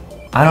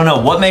 I don't know,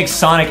 what makes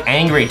Sonic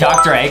angry?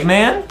 Dr.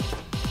 Eggman?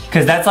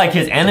 Because that's like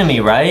his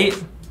enemy, right?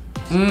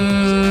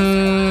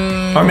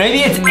 Or maybe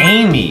it's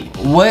Amy.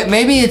 What?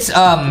 Maybe it's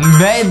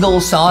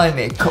Metal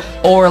Sonic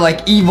or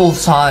like Evil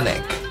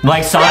Sonic.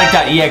 Like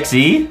Sonic.exe?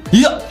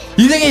 Yeah.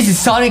 You think it's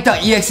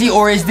Sonic.exe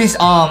or is this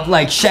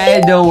like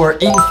Shadow or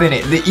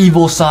Infinite, the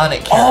evil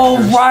Sonic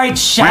characters? Oh right,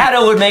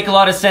 Shadow would make a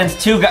lot of sense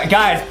too.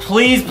 Guys,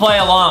 please play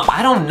along.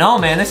 I don't know,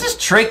 man. This is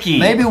tricky.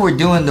 Maybe we're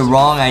doing the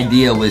wrong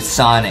idea with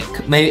Sonic.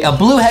 Maybe a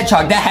blue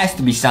hedgehog. That has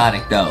to be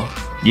Sonic though.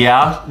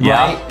 Yeah.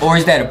 Right? Or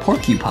is that a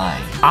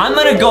porcupine? I'm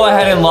gonna go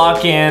ahead and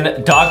lock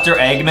in Dr.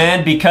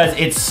 Eggman because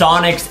it's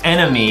Sonic's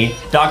enemy,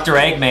 Dr.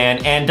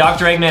 Eggman, and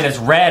Dr. Eggman is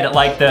red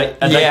like the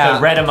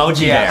red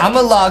emoji there. I'm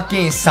gonna lock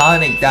in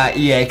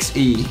Sonic.exe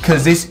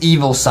because it's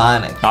evil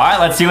Sonic. All right,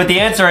 let's see what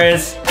the answer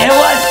is. It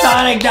was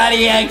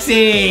Sonic.exe.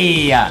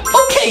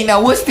 Okay,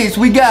 now what's this?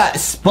 We got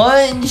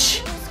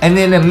Sponge and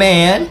then a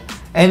man,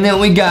 and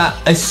then we got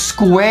a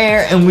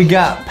square and we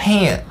got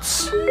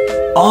pants.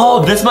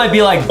 Oh, this might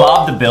be like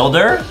Bob the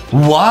Builder.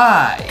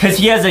 Why? Because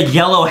he has a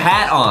yellow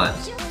hat on.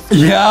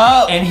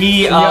 Yeah. And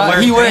he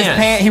wears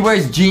pants. He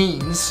wears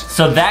jeans.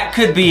 So that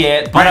could be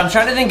it. But I'm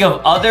trying to think of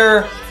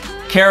other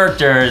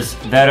characters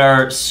that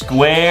are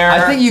square.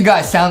 I think you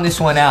guys sound this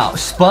one out.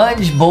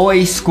 Sponge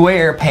Boy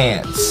Square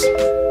Pants.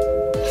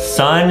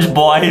 Sponge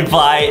Boy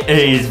Fight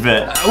is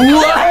What?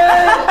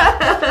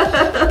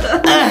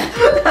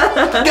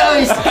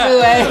 Go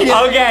school,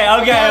 Okay.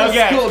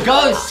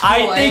 Go school,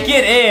 I think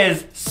it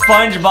is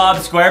SpongeBob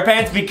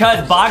SquarePants because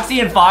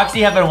Boxy and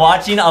Foxy have been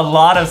watching a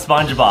lot of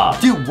SpongeBob.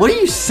 Dude, what are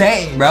you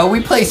saying, bro?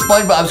 We play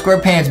SpongeBob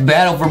SquarePants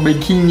Battle for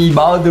Bikini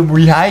Bottom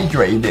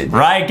Rehydrated.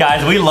 Right,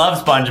 guys, we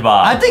love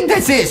SpongeBob. I think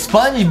that's it.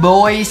 Sponge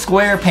Boy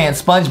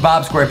SquarePants,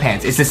 SpongeBob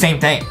SquarePants. It's the same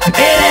thing. It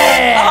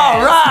is!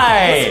 All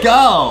right! Let's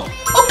go.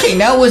 Okay,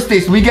 now what's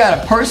this? We got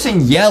a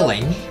person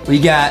yelling. we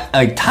got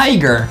a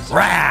tiger,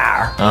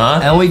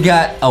 and we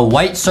got a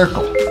white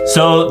circle.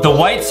 So the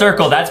white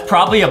circle, that's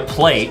probably a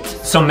plate.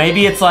 So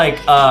maybe it's like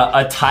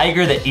a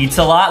tiger that eats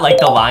a lot, like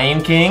the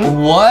Lion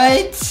King.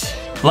 What?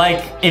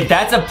 Like, if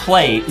that's a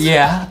plate,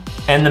 yeah,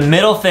 and the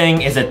middle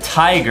thing is a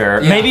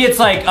tiger, maybe it's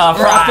like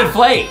Frosted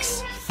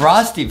Flakes.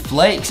 Frosted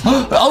Flakes.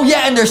 Oh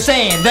yeah, and they're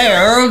saying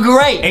they're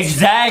great.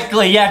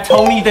 Exactly, yeah,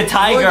 Tony the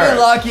Tiger. We're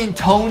locking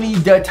Tony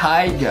the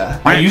Tiger.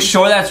 Are you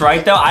sure that's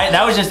right though?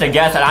 That was just a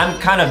guess, and I'm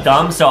kind of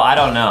dumb, so I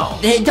don't know.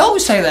 Hey, don't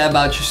say that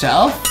about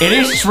yourself. It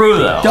is true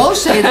though. Don't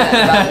say that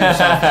about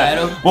yourself,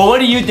 Adam. Well, what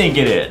do you think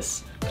it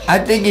is? I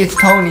think it's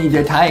Tony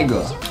the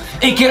Tiger.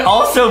 It could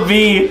also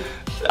be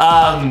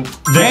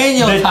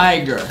Daniel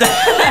Tiger.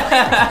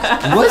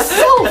 What's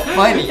so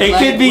funny? It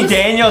could be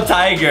Daniel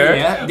Tiger.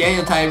 Yeah,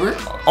 Daniel Tiger.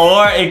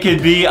 Or it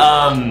could be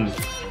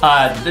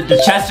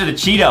the Chester the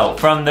Cheeto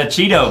from the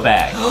Cheeto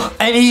bag.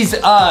 And he's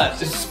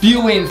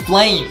spewing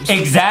flames.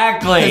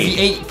 Exactly. Because he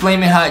ate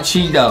flaming hot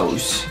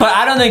Cheetos. But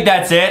I don't think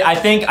that's it. I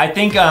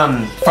think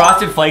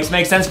Frosted Flakes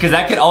makes sense because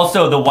that could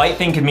also, the white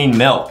thing could mean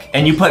milk,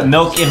 and you put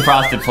milk in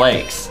Frosted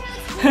Flakes.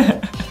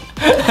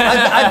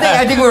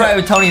 I think we're right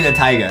with Tony the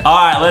Tiger. All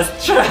right,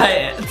 let's try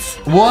it.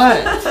 What?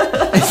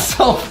 It's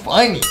so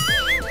funny.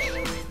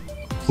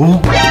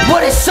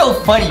 What is so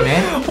funny,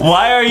 man?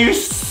 Why are you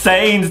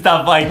saying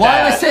stuff like that? Why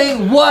am I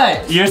saying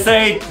what? You're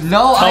saying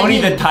no,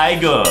 Tony the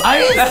Tiger. I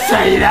didn't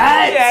say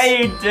that. Yeah,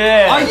 you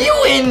did. Are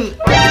you in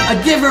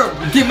a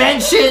different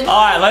dimension?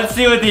 All right, let's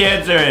see what the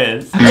answer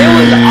is. It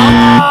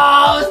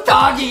was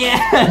talking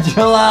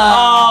Angela.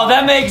 Oh,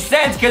 that makes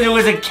sense because it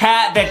was a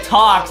cat that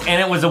talks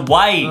and it was a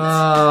white.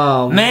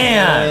 Oh,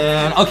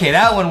 man. Okay,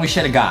 that one we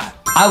should have got.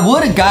 I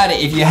would have got it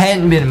if you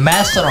hadn't been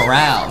messing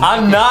around.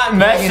 I'm not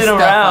messing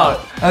around.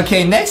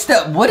 Okay, next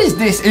up, what is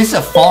this? It's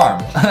a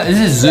farm. This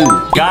is zoo.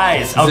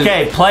 Guys,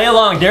 okay, play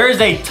along. There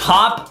is a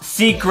top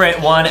secret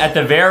one at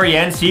the very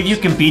end. See if you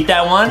can beat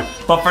that one.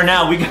 But for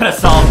now, we gotta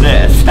solve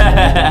this.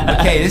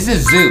 Okay, this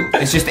is a zoo.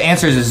 It's just the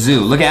answer is a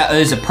zoo. Look at,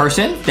 there's a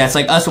person. That's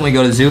like us when we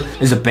go to the zoo.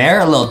 There's a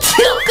bear, a little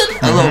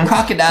a little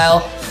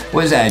crocodile.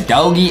 What is that? A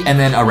doggy, and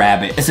then a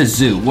rabbit. It's a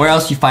zoo. Where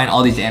else do you find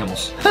all these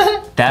animals?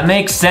 That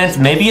makes sense.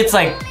 Maybe it's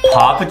like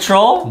Paw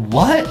Patrol?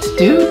 What,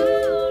 dude?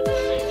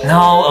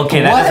 No,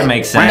 okay, that doesn't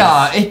make sense.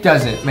 Nah, it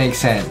doesn't make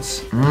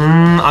sense.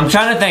 I'm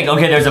trying to think.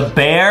 Okay, there's a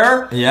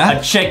bear,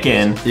 a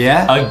chicken,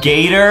 a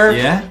gator,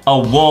 a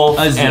wolf,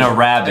 and a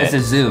rabbit. It's a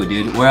zoo,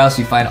 dude. Where else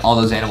do you find all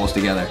those animals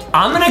together?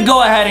 I'm gonna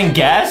go ahead and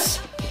guess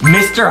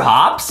Mr.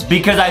 Hops,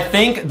 because I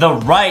think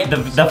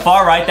the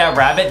far right, that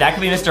rabbit, that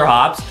could be Mr.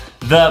 Hops.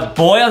 The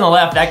boy on the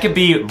left, that could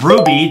be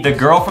Ruby, the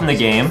girl from the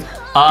game.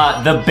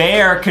 The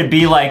bear could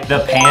be like the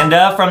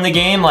panda from the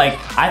game. Like,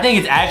 I think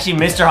it's actually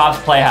Mr.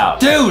 Hops' Playhouse.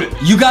 Dude,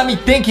 you got me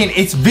thinking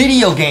it's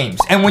video games.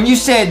 And when you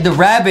said the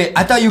rabbit,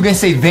 I thought you were gonna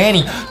say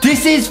Vanny.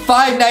 This is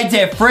Five Nights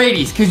at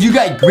Freddy's, because you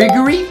got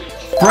Gregory,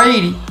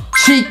 Freddy,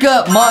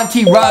 Chica,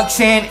 Monty,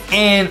 Roxanne,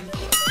 and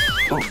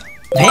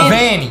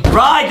Vanny.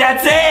 Right,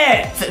 that's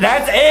it.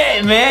 That's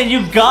it, man.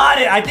 You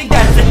got it. I think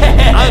that's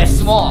it. I'm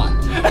smart.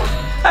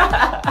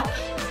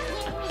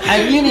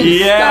 And you need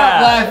to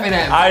stop laughing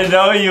at me. I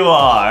know you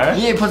are.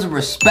 You need to put some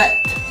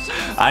respect.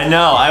 I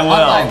know, I will.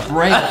 On my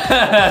brain.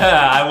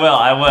 I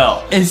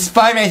will. It's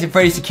Five Nights at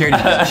Freddy's security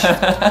glitch.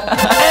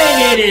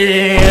 And it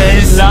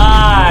is.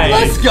 Nice.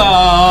 Let's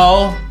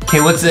go.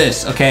 Okay, what's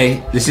this?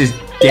 Okay, this is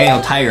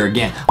Daniel Tiger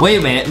again. Wait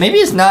a minute. Maybe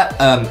it's not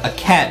a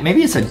cat.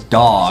 Maybe it's a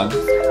dog.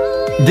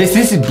 This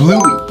is Bluey.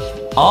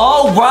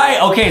 Oh,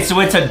 right. Okay, so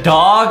it's a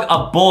dog,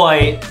 a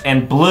boy,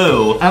 and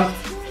blue.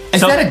 Is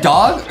that a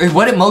dog? Or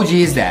what emoji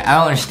is that? I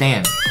don't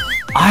understand.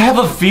 I have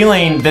a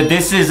feeling that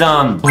this is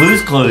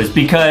Blue's Clues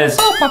because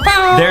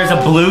there's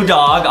a blue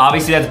dog,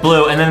 obviously that's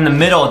blue, and then in the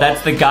middle,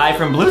 that's the guy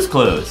from Blue's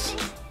Clues.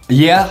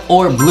 Yeah,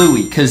 or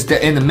Bluey, because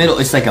in the middle,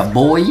 it's like a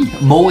boy,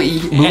 Bluey.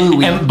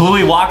 And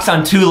Bluey walks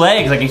on two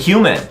legs like a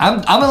human.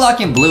 I'm gonna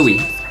lock in Bluey.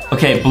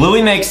 Okay,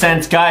 Bluey makes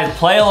sense. Guys,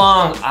 play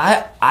along.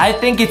 I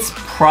think it's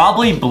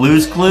probably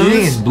Blue's Clues. You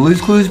think it's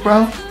Blue's Clues,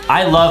 bro?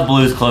 I love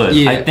Blue's Clues.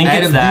 Yeah, I think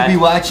Adam, it's that. you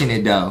be watching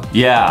it, though.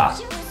 Yeah.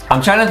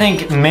 I'm trying to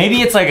think,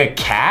 maybe it's like a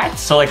cat?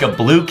 So like a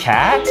blue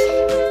cat?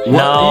 What?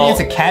 No. You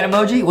think it's a cat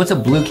emoji? What's a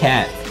blue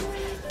cat?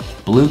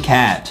 Blue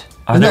cat.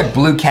 Are there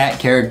blue cat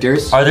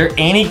characters? Are there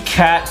any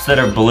cats that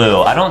are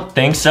blue? I don't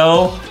think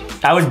so.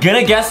 I was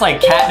gonna guess like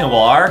Cat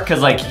Noir,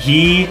 because like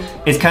he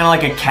is kind of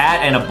like a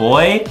cat and a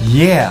boy.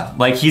 Yeah.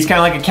 Like he's kind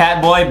of like a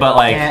cat boy, but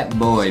like... Cat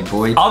boy,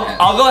 boy.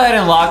 I'll go ahead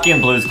and lock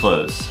in Blue's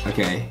Clues.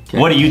 Okay.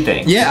 What do you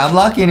think? Yeah, I'm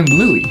locking in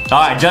Bluey. All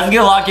right, Justin's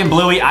gonna lock in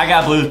Bluey. I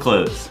got Blue's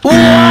Clues. What?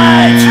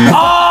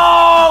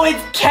 Oh,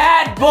 it's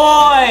Cat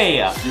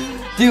Boy!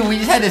 Dude, we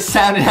just had to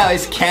sound it out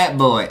as Cat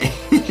Boy.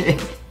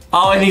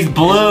 Oh, and he's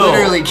blue. It's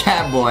literally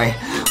Cat Boy.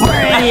 We're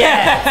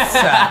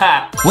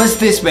idiots. What's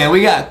this, man?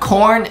 We got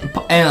corn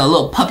and a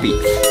little puppy.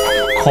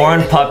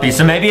 Corn puppy.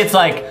 So maybe it's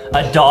like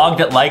a dog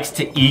that likes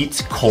to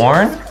eat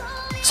corn.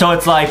 So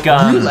it's like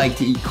you like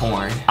to eat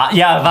corn.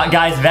 Yeah,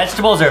 guys,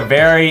 vegetables are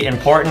very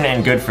important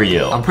and good for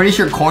you. I'm pretty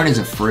sure corn is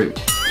a fruit.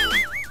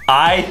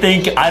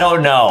 I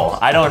don't know.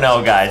 I don't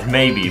know, guys.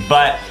 Maybe,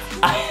 but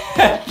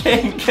I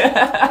think.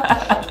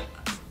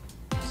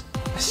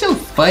 So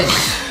funny.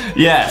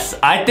 Yes,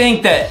 I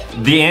think that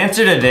the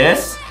answer to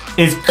this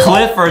is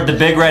Clifford the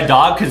big red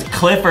dog, because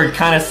Clifford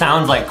kind of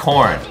sounds like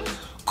corn.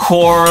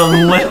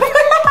 Corn lip.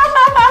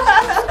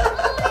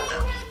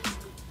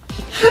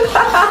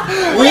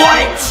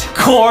 What?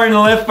 Corn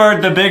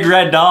Lifford the big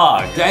red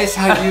dog. That's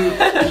how you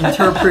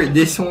interpret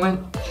this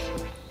one?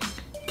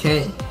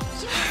 Okay.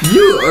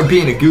 You are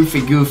being a goofy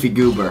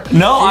goober.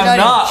 No, I'm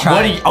not.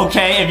 What do you,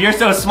 okay, if you're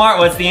so smart,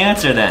 what's the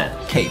answer then?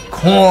 Okay,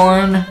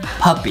 corn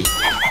puppy.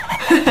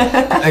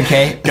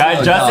 Okay.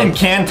 Guys, Justin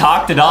can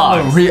talk to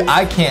dogs.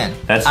 I can.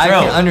 That's true. I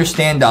can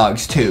understand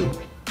dogs too.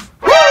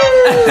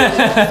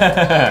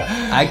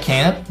 I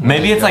can't.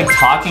 Maybe it's like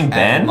Talking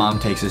Ben. Mom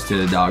takes us to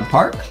the dog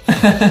park.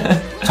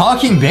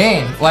 Talking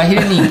Ben? Why, he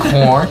didn't eat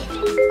corn.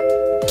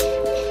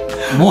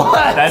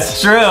 What?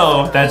 That's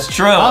true. That's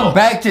true. I'm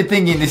back to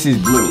thinking this is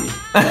Bluey.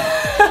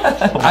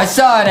 I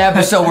saw an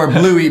episode where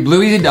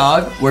Bluey's a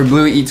dog, where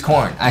Bluey eats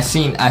corn. I've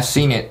seen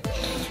it.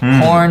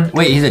 Corn.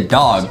 Wait, he's a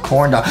dog.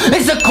 Corn dog.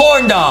 It's a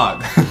corn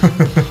dog.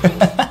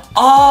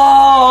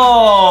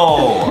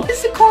 Oh.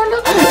 It's a corn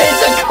dog.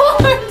 It's a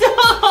corn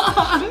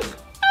dog.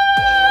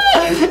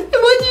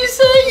 What'd you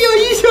say?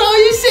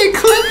 You said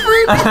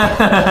Clifford?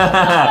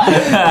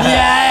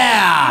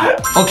 Yeah.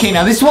 Okay,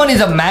 now this one is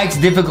a max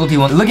difficulty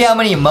one. Look at how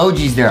many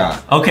emojis there are.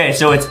 Okay,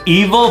 so it's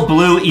evil,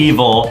 blue,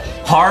 evil,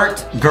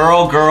 heart,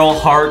 girl,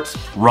 heart,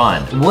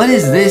 run. What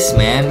is this,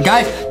 man?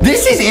 Guys,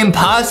 this is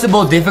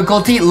impossible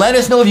difficulty. Let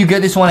us know if you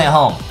get this one at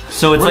home.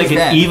 So it's like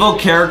an evil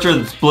character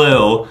that's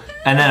blue,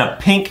 and then a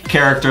pink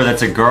character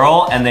that's a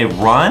girl, and they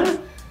run?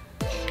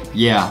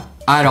 Yeah,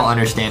 I don't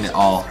understand it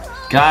all.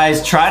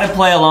 Guys, try to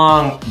play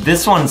along.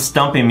 This one's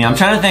stumping me. I'm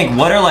trying to think,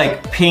 what are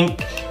like pink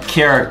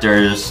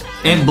characters?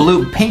 And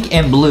blue, pink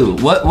and blue.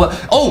 What?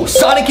 Oh,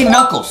 Sonic and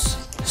Knuckles.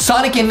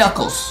 Sonic and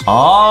Knuckles.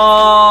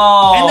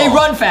 Oh. And they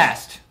run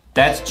fast.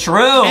 That's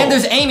true. And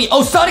there's Amy.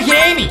 Oh, Sonic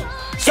and Amy.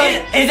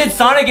 Is it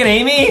Sonic and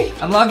Amy?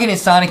 I'm logging in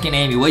Sonic and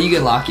Amy. What you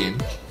get locked in?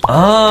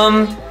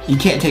 You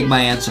can't take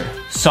my answer.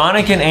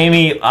 Sonic and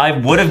Amy, I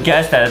would have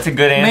guessed that. That's a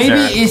good answer.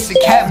 Maybe it's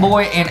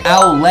Catboy and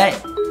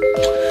Owlette.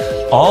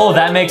 Oh,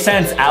 that makes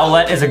sense.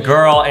 Owlette is a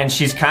girl and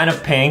she's kind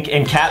of pink,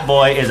 and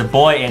Catboy is a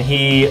boy and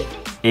he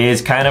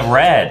is kind of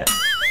red.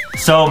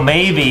 So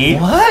maybe.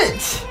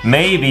 What?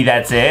 Maybe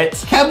that's it.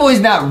 Catboy's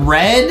not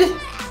red?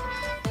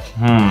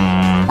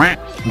 I'm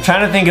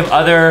trying to think of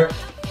other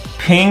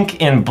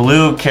pink and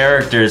blue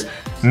characters.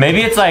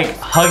 Maybe it's like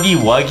Huggy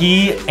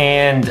Wuggy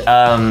and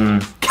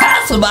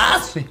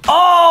Casabassi.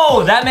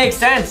 Oh, that makes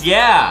sense,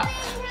 yeah.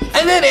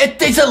 And then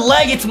it's a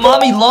leg, it's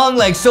Mommy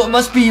Longlegs, so it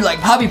must be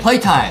like Poppy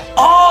Playtime.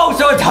 Oh,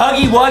 so it's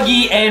Huggy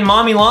Wuggy and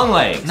Mommy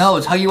Longlegs. No,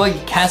 it's Huggy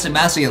Wuggy,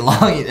 Casabassi,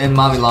 and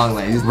Mommy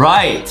Longlegs.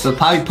 Right. So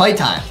Poppy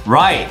Playtime.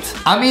 Right.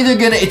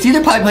 It's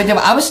either Poppy Playtime,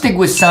 I would stick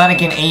with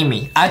Sonic and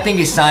Amy. I think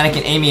it's Sonic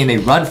and Amy and they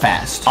run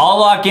fast. I'll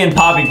lock in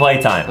Poppy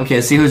Playtime. Okay,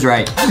 let's see who's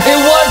right. It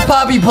was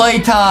Poppy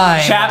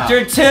Playtime.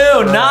 Chapter 2,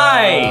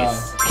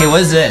 nice. Okay, what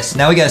is this?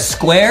 Now we got a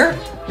square,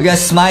 we got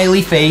a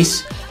smiley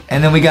face,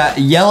 and then we got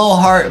yellow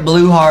heart,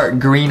 blue heart,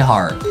 green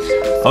heart.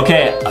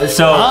 Okay,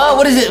 so...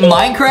 what is it,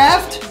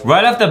 Minecraft?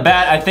 Right off the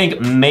bat, I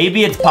think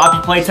maybe it's Poppy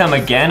Playtime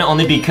again,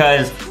 only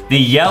because the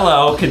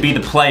yellow could be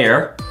the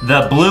player,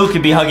 the blue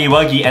could be Huggy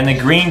Wuggy, and the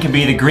green could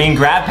be the green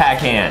Grab Pack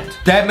hand.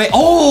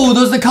 Oh,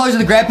 those are the colors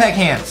of the Grab Pack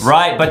hands.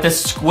 Right, but the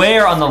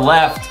square on the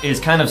left is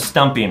kind of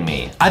stumping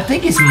me. I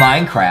think it's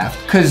Minecraft,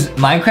 because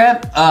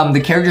Minecraft, the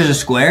characters are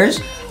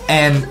squares,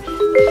 and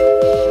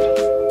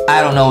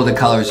I don't know what the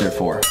colors are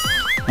for.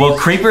 Well,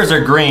 creepers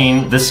are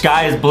green, the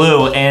sky is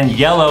blue, and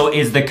yellow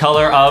is the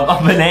color of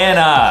a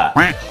banana.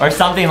 Or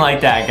something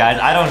like that, guys.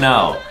 I don't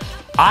know.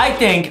 I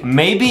think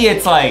maybe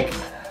it's like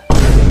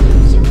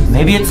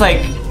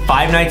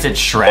Five Nights at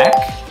Shrek.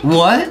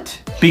 What?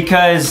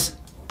 Because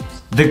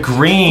the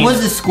green... What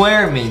does the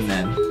square mean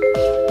then?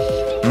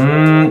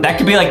 That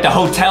could be like the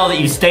hotel that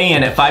you stay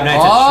in at Five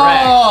Nights at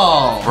Shrek.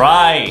 Oh!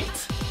 Right.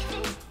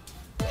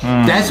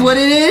 That's what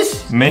it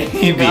is?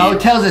 Maybe. The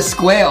hotel's a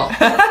square.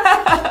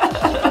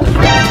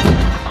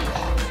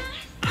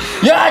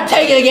 You're not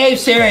taking the game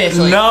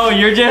seriously. No,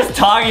 you're just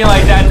talking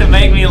like that to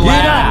make me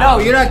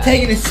laugh. You're not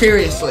taking it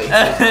seriously.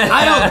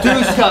 I don't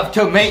do stuff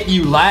to make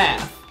you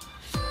laugh.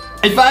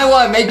 If I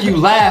want to make you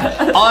laugh,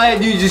 all I have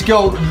to do is just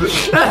go.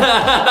 Make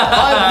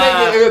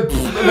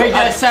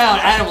that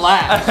sound, Adam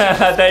laugh.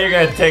 I thought you were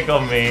gonna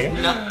tickle me.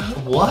 No.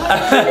 What?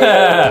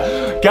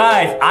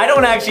 Guys, I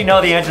don't actually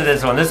know the answer to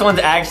this one. This one's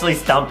actually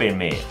stumping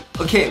me.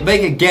 Okay,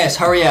 make a guess.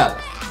 Hurry up.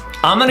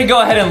 I'm gonna go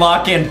ahead and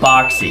lock in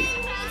Boxy.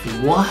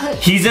 What?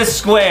 He's a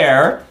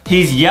square,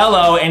 he's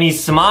yellow, and he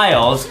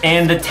smiles,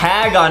 and the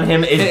tag on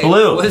him is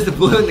blue. What does the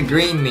blue and the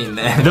green mean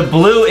then? The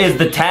blue is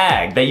the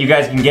tag that you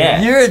guys can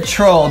get. You're a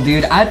troll,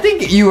 dude. I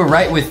think you were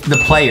right with the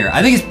player.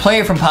 I think it's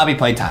player from Poppy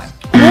Playtime.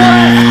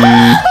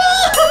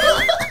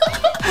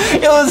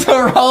 It was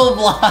a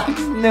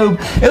Roblox Nope.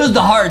 It was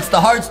the hearts. The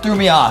hearts threw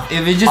me off.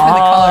 If it just been the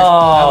colors,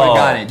 I would've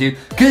got it, dude.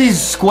 Cause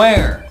he's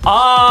square.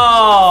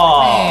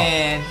 Oh.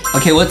 Man.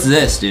 Okay, what's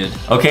this, dude?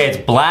 Okay, it's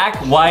black,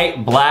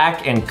 white,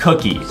 black, and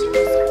cookies.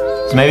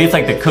 So maybe it's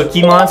like the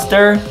Cookie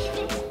Monster?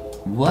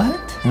 What?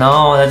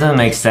 No, that doesn't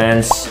make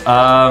sense.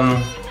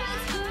 I'm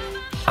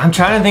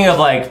trying to think of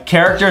like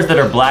characters that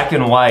are black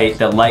and white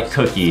that like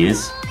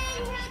cookies.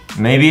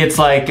 Maybe it's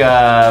like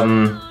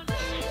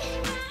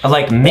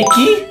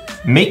Mickey?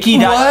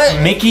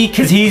 Mickey,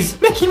 cause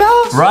he's Mickey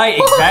Mouse? Right,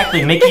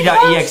 exactly,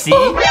 Mickey.exe.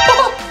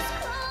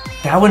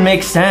 That would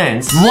make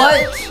sense.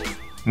 What?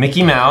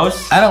 Mickey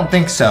Mouse? I don't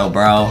think so,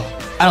 bro.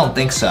 I don't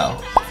think so.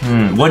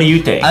 What do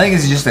you think? I think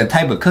it's just a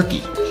type of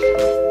cookie.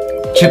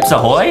 Chips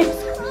Ahoy?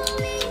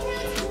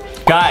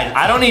 Guys,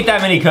 I don't eat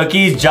that many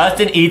cookies.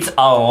 Justin eats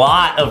a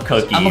lot of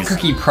cookies. I'm a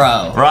cookie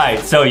pro. Right,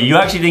 so you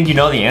actually think you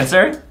know the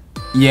answer?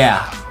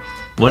 Yeah.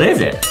 What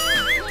is it?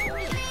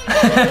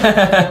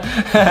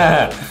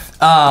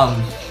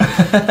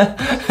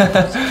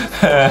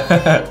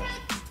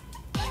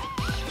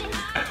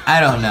 I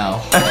don't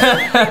know.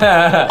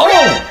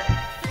 Oh!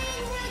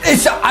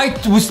 I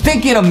was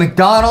thinking of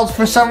McDonald's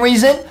for some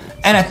reason,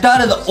 and I thought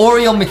of the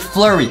Oreo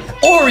McFlurry.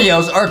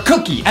 Oreos are a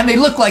cookie, and they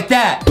look like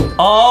that.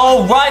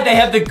 Oh, right, they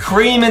have the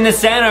cream in the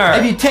center.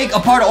 If you take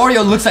apart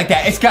Oreo, it looks like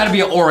that. It's gotta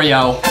be an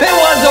Oreo. It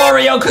was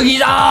Oreo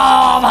cookies. Oh,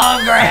 I'm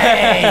hungry.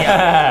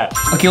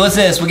 Okay, what's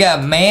this? We got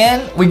a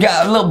man. We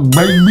got a little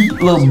baby.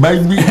 What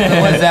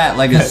is that?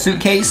 Like a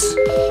suitcase?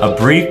 A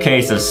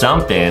briefcase of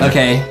something.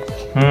 Okay.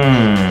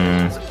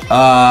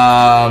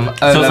 So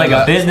it's like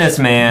a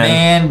businessman.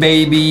 Man,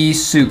 baby,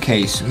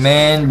 suitcase.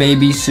 Man,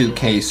 baby,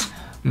 suitcase.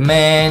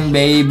 Man,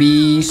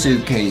 baby,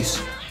 suitcase.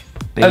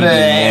 Baby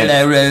man.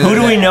 Who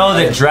do we know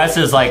that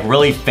dresses like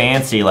really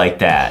fancy like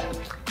that?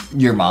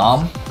 Your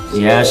mom?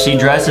 Yeah, she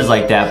dresses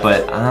like that,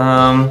 but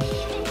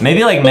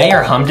maybe like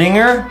Mayor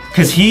Humdinger?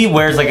 Cause he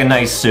wears like a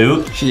nice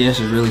suit. She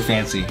is really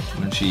fancy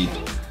when she...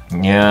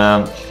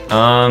 Yeah.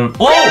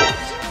 Whoa!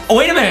 Oh,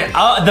 wait a minute,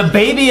 the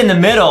baby in the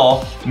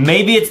middle,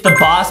 maybe it's the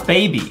boss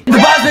baby. The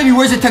boss baby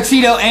wears a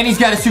tuxedo and he's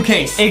got a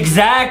suitcase.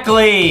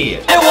 Exactly.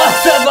 It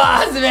was the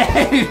boss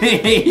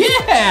baby,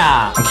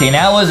 yeah. Okay,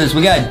 now what is this?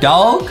 We got a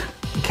dog,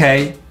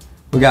 okay.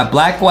 We got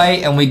black,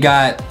 white, and we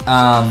got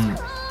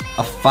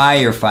a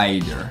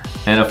firefighter.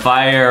 And a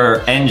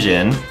fire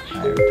engine.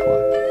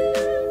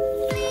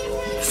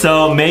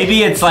 So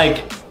maybe it's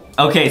like,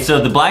 okay, so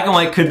the black and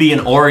white could be an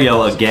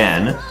Oreo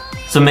again.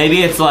 So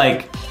maybe it's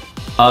like,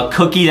 a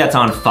cookie that's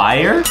on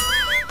fire?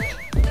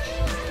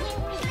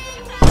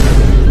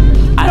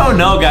 I don't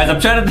know, guys. I'm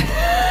trying to...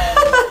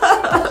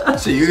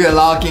 So you're gonna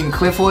lock in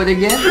Cliffwood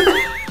again?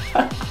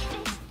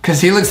 Cause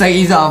he looks like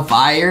he's on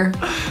fire?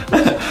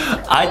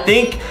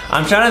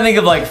 I'm trying to think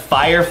of like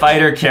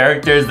firefighter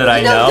characters that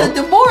I know.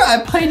 The more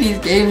I play these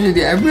games with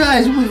you, I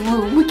realize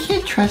we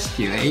can't trust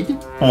you,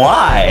 Aiden.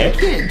 Why? I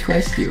can't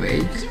trust you,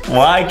 Aiden.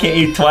 Why can't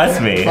you trust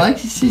me? Why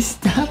don't you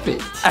just stop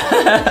it?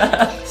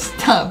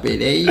 Stop it,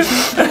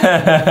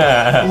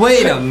 Aiden.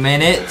 Wait a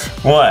minute.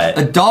 What?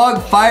 A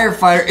dog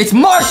firefighter. It's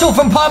Marshall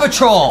from Paw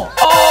Patrol.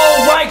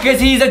 Oh, right,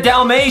 because he's a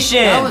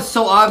Dalmatian. That was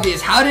so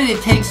obvious. How did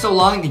it take so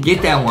long to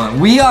get that one?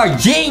 We are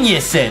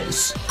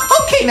geniuses.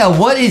 Okay, now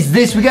what is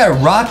this? We got a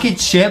rocket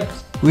ship.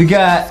 We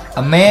got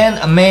a man,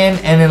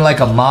 and then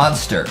like a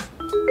monster.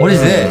 What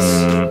is this?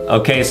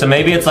 Okay, so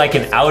maybe it's like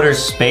an outer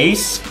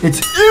space.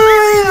 It's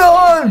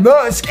Elon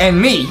Musk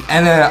and me,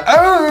 and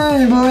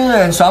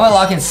then so I'm gonna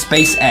lock in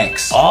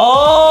SpaceX.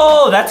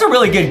 Oh, that's a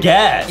really good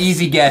guess.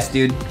 Easy guess,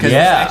 dude. Because this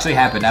actually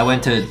happened. I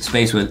went to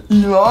space with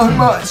Elon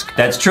Musk.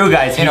 That's true,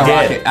 guys. He in a did.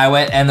 rocket. I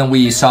went, and then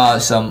we saw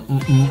some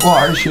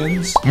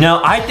Martians. No,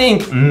 I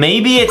think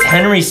maybe it's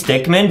Henry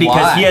Stickmin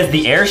because he has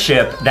the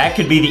airship. That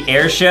could be the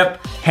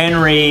airship,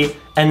 Henry,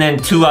 and then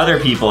 2 other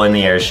people in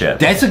the airship.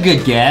 That's a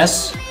good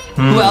guess.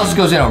 Who else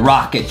goes in a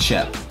rocket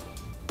ship?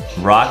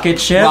 Rocket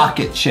ship?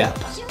 Rocket ship.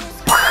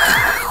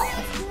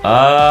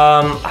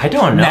 I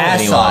don't know NASA.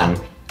 anyone.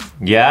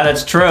 Yeah,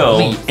 that's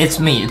true. It's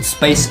me. It's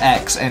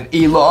SpaceX and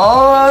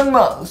Elon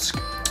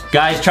Musk.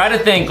 Guys, try to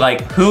think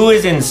like who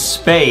is in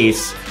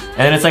space, and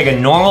then it's like a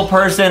normal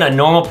person,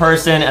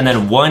 and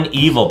then one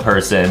evil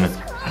person.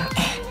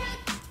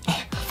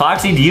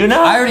 Foxy, do you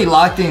know? I already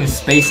locked in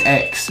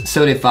SpaceX.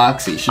 So did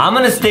Foxy. I'm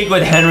gonna stick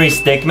with Henry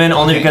Stickmin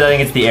only because I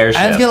think it's the airship.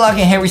 I'm gonna lock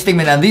in Henry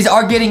Stickmin. Now these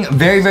are getting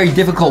very, very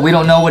difficult. We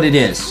don't know what it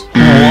is. What?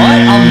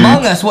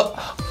 Among Us? What?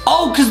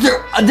 Oh, because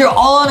they're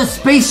all on a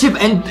spaceship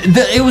and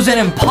it was an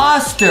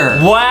imposter.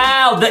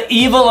 Wow, the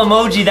evil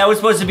emoji. That was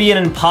supposed to be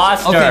an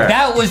imposter. Okay,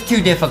 that was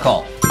too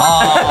difficult.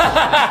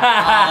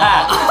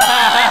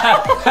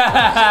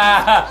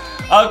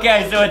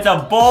 Okay, so it's a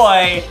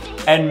boy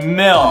and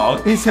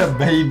milk. It's a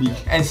baby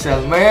and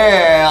some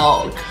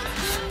milk.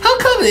 How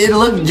come it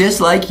looked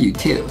just like you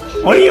too?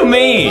 What do you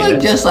mean? It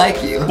looked just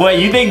like you. What,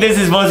 you think this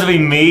is supposed to be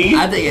me?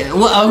 I think it,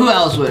 well, who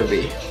else would it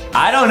be?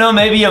 I don't know,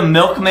 maybe a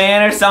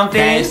milkman or something.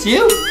 That's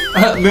you.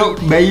 Milk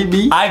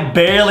baby. I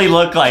barely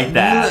look like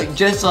that. You look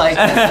just like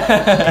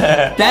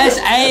that. That's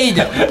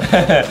Adam.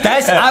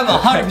 I'm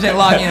 100%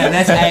 locking in.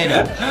 That's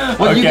Adam.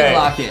 Well, you can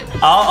lock it.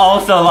 I'll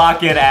also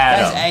lock in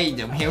Adam. That's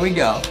Adam. Here we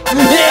go.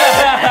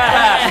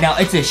 Yeah! Now,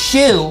 it's a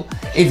shoe.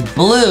 It's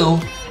blue.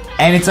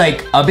 And it's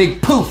like a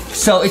big poof.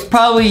 So it's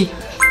probably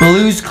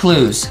Blue's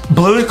Clues.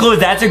 Blue's Clues,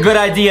 that's a good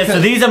idea.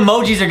 So these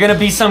emojis are gonna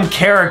be some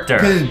character.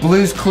 Because it's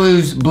Blue's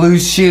Clues,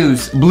 Blue's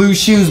Shoes. Blue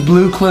shoes,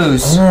 blue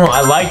clues. Oh,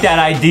 I like that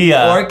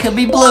idea. Or it could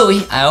be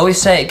Bluey. I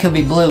always say it could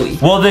be Bluey.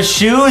 Well, the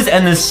shoes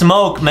and the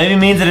smoke maybe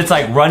means that it's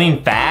like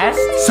running fast.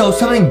 So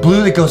something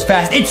blue that goes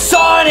fast. It's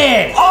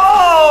Sonic!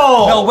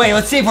 Oh! No, wait,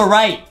 let's see if we're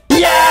right.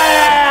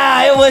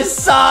 Yeah! It was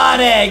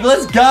Sonic!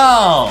 Let's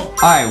go!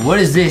 Alright, what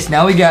is this?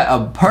 Now we got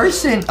a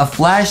person, a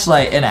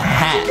flashlight, and a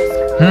hat.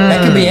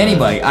 That could be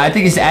anybody. I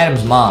think it's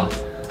Adam's mom.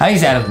 I think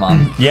it's Adam's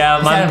mom. Yeah,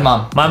 Adam's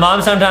mom. My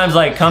mom sometimes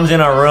like comes in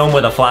our room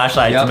with a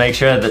flashlight to make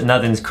sure that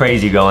nothing's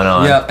crazy going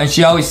on. Yep, and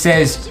she always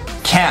says,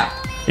 Cap.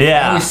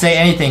 Yeah. I always say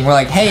anything. We're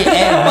like, hey,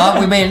 Adam, mom,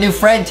 we made a new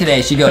friend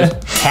today. She goes,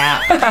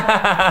 Cap.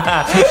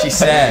 That's what she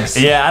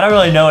says. Yeah, I don't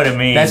really know what it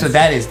means. That's what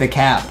that is, the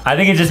Cap. I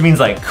think it just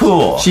means like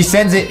cool. She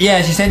sends it,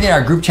 yeah, she sends it in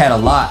our group chat a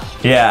lot.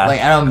 Yeah.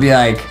 Like, I don't be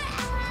like,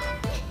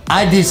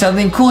 I did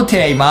something cool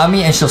today,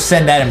 mommy, and she'll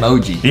send that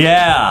emoji.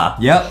 Yeah.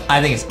 Yep,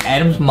 I think it's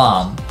Adam's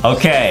mom.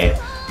 Okay,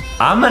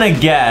 I'm gonna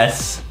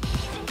guess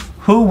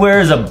who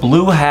wears a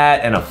blue hat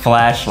and a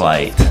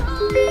flashlight.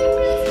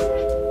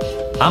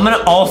 I'm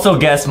gonna also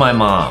guess my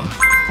mom.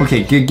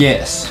 Okay, good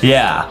guess.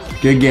 Yeah.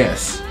 Good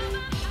guess.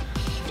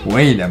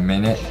 Wait a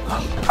minute.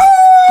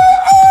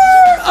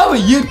 Oh, a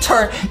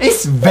U-turn.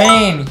 It's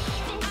Vanny.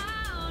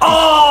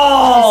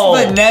 Oh!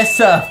 It's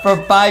Vanessa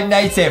from Five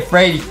Nights at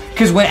Freddy's.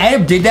 Because when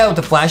Adam did that with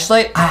the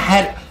flashlight, I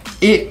had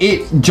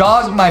it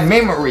jogged my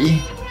memory.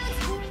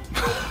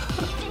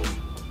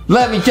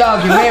 Let me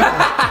jog your memory.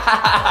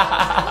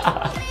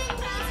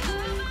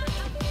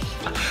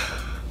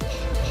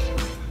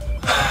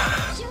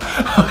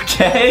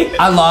 Okay.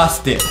 I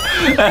lost it.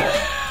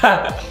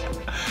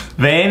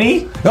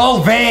 Vanny?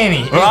 Oh,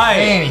 Vanny. It's Right.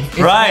 Vanny. It's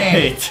Right.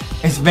 Vanny.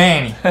 It's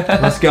Vanny.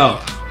 Let's go.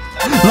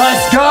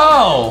 Let's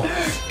go.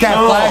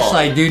 Got a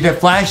flashlight, dude. The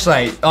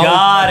flashlight. Oh.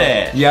 Got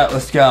it. Yeah,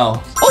 let's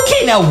go.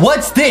 Okay, now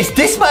what's this?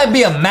 This might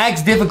be a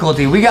max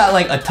difficulty. We got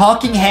like a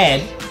talking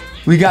head.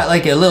 We got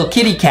like a little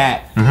kitty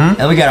cat.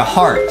 And we got a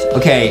heart.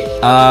 Okay,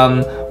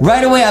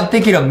 right away I'm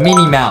thinking of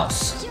Minnie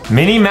Mouse.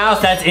 Minnie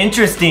Mouse, that's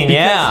interesting,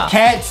 yeah.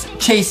 Cats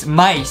chase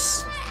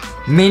mice.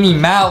 Minnie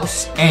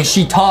Mouse, and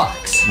she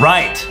talks.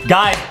 Right.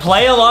 Guys,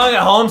 play along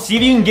at home, see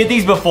if you can get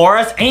these before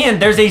us,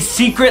 and there's a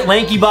secret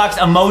LankyBox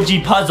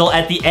emoji puzzle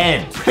at the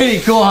end.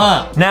 Pretty cool,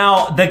 huh?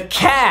 Now, the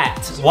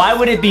cat, why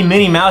would it be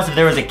Minnie Mouse if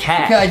there was a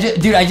cat?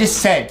 Dude, I just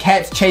said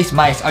cats chase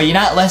mice. Are you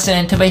not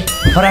listening to me?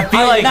 But I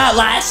feel Are like... you not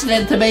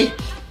listening to me?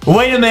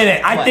 Wait a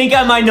minute, I think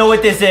I might know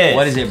what this is.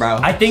 What is it, bro?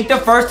 I think the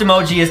first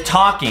emoji is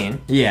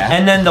talking. Yeah.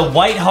 And then the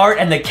white heart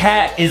and the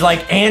cat is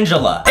like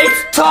Angela.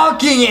 It's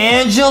talking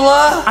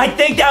Angela? I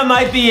think that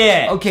might be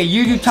it. Okay,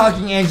 you do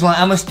talking Angela.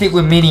 I'm gonna stick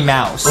with Minnie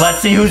Mouse.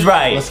 Let's see who's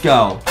right. Let's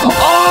go.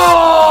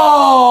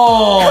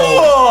 Oh!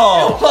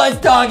 Cool! It was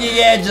talking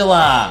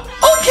Angela.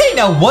 Okay,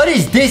 now what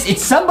is this?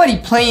 It's somebody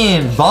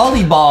playing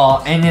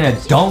volleyball and in a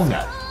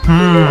donut.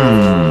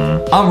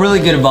 I'm really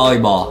good at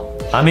volleyball.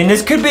 I mean,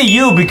 this could be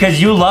you because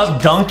you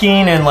love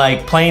dunking and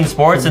like playing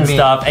sports and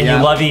stuff, and you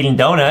love eating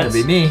donuts.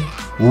 Could be me.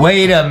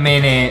 Wait a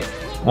minute.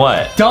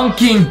 What?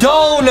 Dunkin'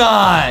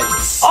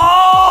 Donuts!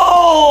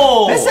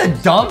 Oh! That's a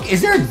dunk?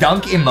 Is there a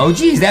dunk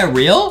emoji? Is that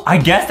real? I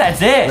guess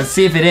that's it. Let's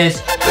see if it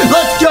is.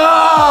 Let's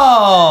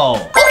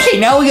go! Okay,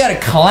 now we got a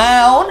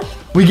clown.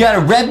 We got a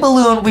red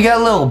balloon. We got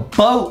a little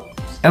boat.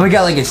 And we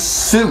got like a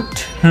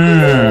suit.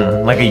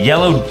 Like a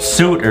yellow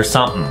suit or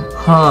something.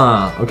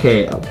 Huh,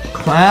 okay, a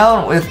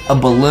clown with a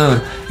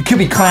balloon. It could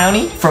be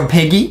Clowny from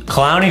Piggy.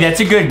 Clowny,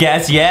 that's a good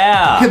guess,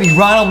 yeah. It could be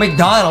Ronald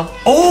McDonald.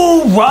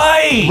 Oh,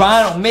 right!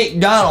 Ronald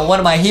McDonald, one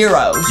of my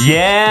heroes.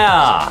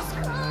 Yeah.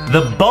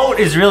 The boat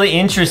is really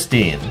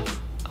interesting.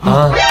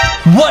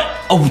 What?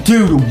 Oh,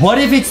 dude, what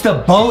if it's the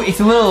boat? It's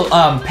a little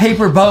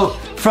paper boat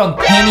from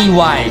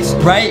Pennywise,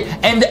 right?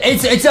 And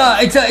it's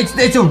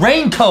a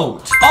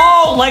raincoat.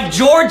 Oh, like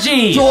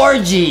Georgie.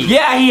 Georgie.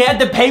 Yeah, he had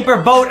the paper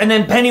boat and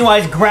then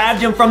Pennywise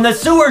grabbed him from the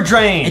sewer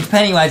drain. It's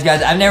Pennywise,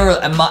 guys.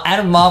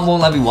 Adam's mom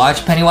won't let me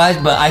watch Pennywise,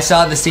 but I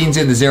saw the scenes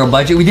in the Zero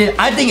Budget.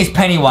 I think it's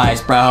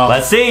Pennywise, bro.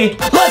 Let's see.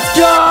 Let's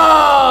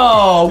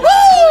go!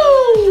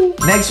 Woo!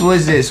 Next, what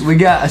is this? We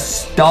got a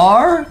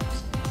star.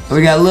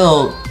 We got a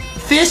little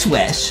fish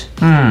wish.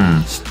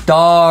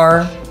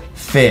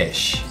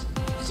 Starfish.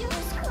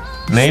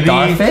 Maybe.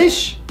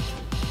 Starfish?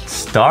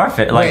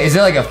 Starfish. Like, wait, is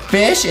it like a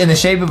fish in the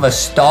shape of a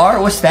star?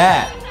 What's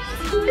that?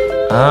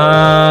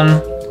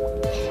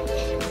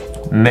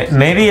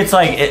 Maybe it's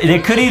like,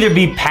 it could either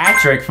be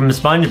Patrick from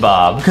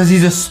SpongeBob. Because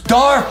he's a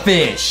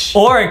starfish.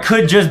 Or it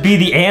could just be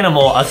the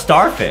animal, a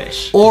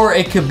starfish. Or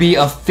it could be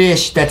a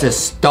fish that's a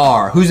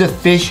star. Who's a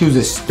fish, who's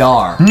a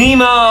star?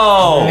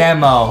 Nemo.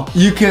 Nemo.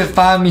 You could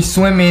find me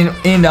swimming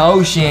in the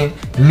ocean.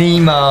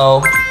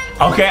 Nemo.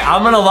 Okay,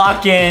 I'm gonna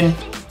lock in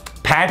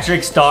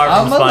Patrick Star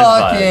from SpongeBob. I'm gonna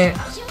lock in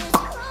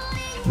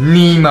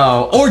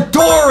Nemo. Or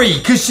Dory,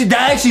 because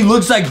that actually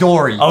looks like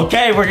Dory.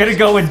 Okay, we're gonna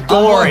go with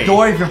Dory. I'm going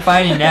Dory for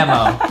finding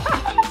Nemo.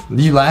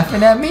 You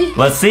laughing at me?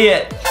 Let's see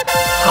it.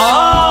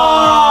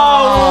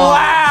 Oh,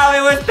 wow,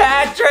 it was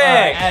Patrick.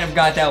 Adam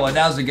got that one.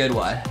 That was a good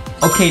one.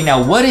 Okay,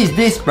 now what is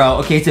this, bro?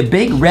 Okay, it's a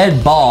big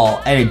red ball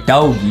and a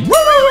doggy.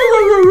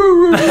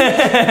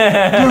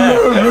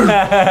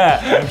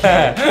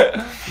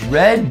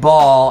 Red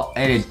ball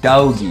and a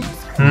doggy.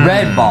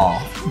 Red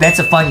ball. That's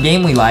a fun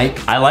game we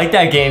like. I like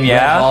that game,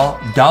 yeah. Red ball,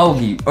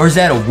 doggy. Or is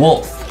that a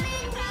wolf?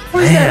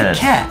 Or is that a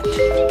cat?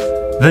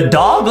 The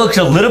dog looks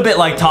a little bit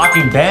like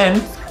Talking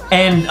Ben.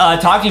 And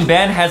Talking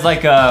Ben has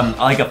like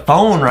a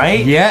phone,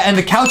 right? Yeah, and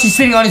the couch he's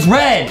sitting on is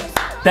red.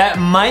 That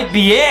might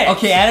be it.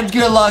 Okay, Adam's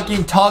gonna lock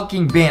in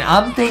Talking Ben.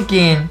 I'm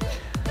thinking,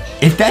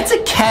 if that's a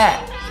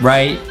cat,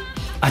 right?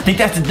 I think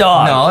that's a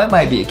dog. No, it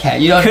might be a cat.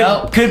 You don't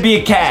know? Could be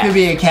a cat. Could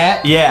be a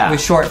cat. Yeah.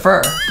 With short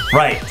fur.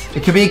 Right.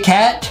 It could be a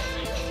cat.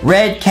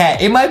 Red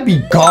cat. It might be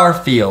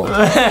Garfield.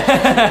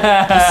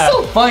 It's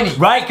so funny.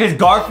 Right, because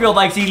Garfield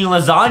likes eating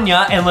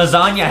lasagna, and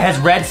lasagna has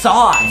red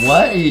sauce.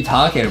 What are you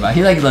talking about?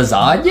 He likes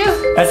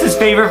lasagna? That's his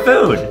favorite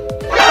food.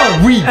 I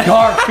don't read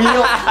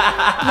Garfield.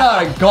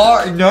 Not a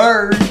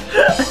nerd.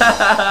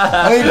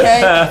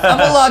 Okay, I'm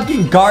gonna lock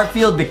in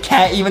Garfield the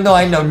cat, even though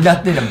I know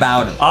nothing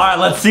about him. All right,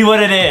 let's see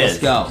what it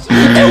is. Let's go.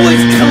 It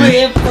was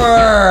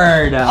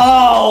Clifford.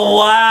 Oh,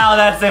 wow,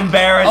 that's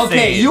embarrassing.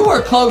 Okay, you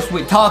were close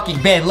with Talking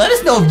Ben. Let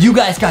us know if you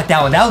guys got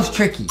that one. That was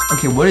tricky.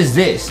 Okay, what is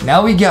this?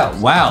 Now we got,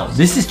 wow,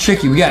 this is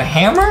tricky. We got a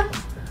hammer.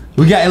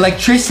 We got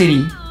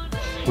electricity.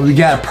 We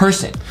got a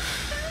person.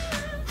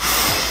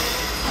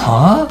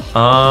 Huh?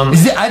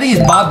 I think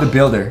it's Bob the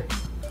Builder.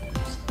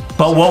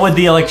 But what would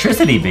the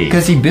electricity be?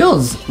 Because he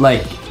builds,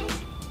 like,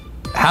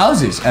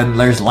 houses, and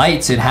there's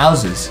lights in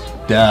houses.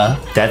 Duh.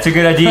 That's a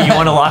good idea. You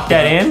want to lock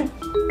that in?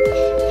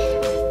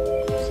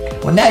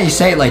 Well, now you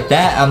say it like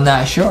that, I'm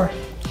not sure.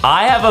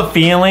 I have a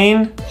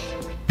feeling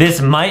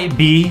this might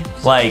be,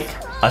 like,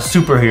 a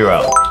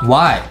superhero.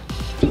 Why?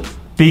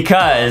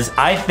 Because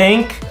I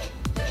think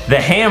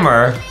the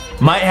hammer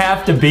might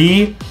have to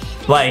be,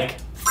 like,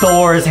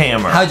 Thor's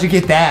hammer. How'd you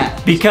get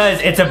that?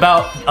 Because it's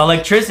about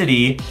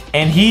electricity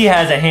and he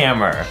has a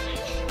hammer.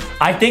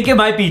 I think it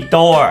might be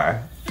Thor.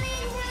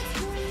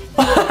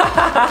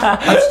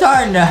 I'm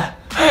starting to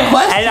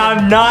question. And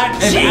I'm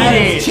not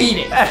cheating.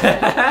 Cheating.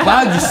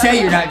 Why would you say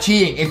you're not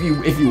cheating if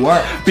you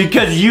were?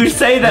 Because you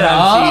say that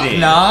I'm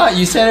cheating. No,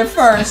 you said it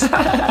first.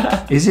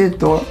 Is it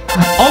Thor?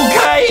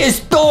 Okay, it's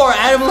Thor.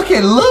 Adam looking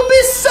a little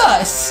bit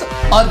sus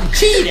on the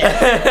cheating.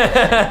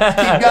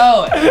 Keep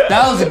going.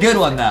 That was a good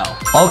one though.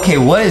 Okay,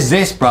 what is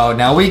this, bro?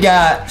 Now we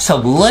got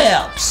some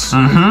lips.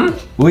 Mm-hmm.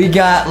 We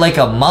got like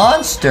a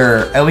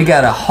monster and we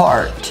got a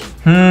heart.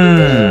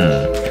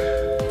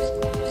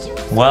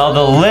 Well,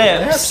 the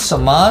lips. A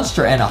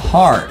monster and a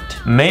heart.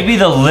 Maybe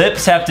the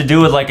lips have to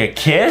do with like a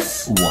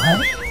kiss?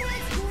 What?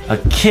 A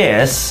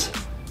kiss.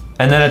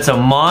 And then it's a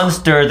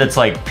monster that's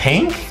like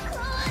pink?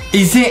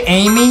 Is it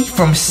Amy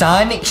from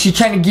Sonic? She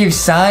trying to give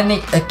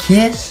Sonic a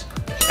kiss?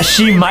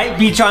 She might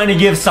be trying to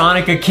give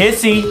Sonic a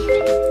kissy.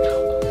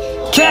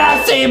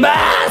 Cassie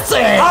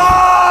Massey!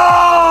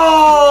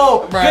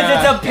 Oh! Because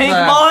it's a pink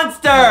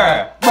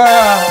monster!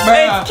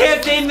 It's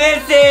Kissy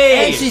Missy!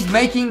 And she's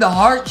making the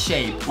heart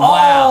shape.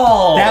 Wow.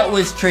 Oh. That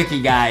was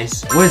tricky,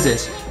 guys. What is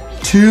this?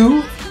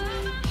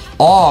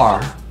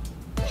 2R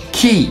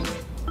key.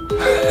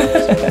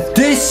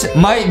 This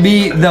might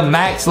be the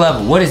max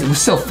level. What is it?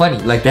 What's so funny?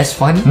 Like, that's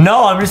funny?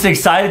 No, I'm just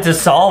excited to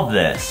solve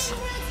this.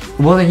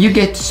 Well, then you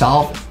get to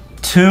solve it.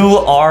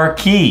 2R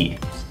key.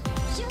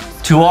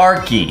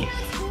 2R key.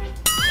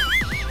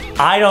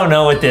 I don't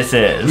know what this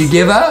is. You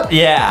give up?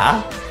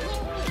 Yeah.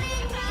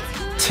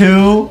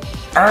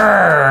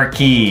 2R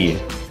key.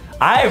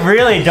 I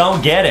really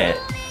don't get it.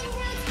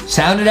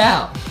 Sound it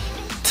out.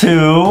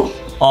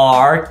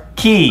 2R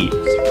key.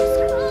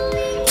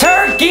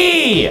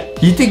 Turkey!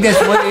 You think that's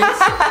what it is?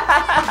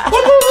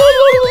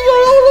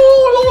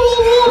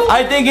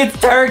 I think it's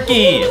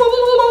turkey.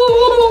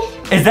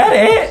 Is that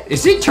it?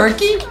 Is it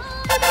turkey? It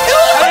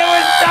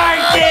was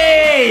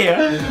turkey!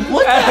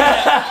 What the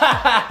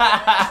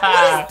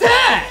What is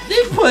that?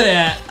 They put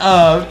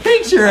a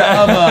picture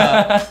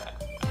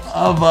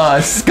of a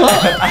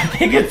skunk. I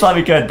think it's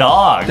like a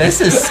dog.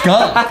 That's a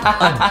skunk.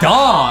 A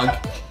dog?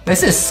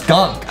 That's a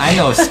skunk. I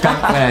know a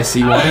skunk when I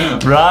see one.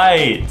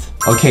 Right.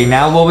 Okay,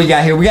 now what we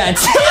got here? We got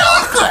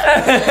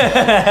chocolate.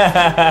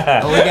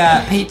 We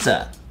got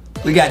pizza.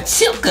 We got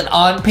chicken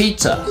on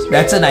pizza.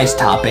 That's a nice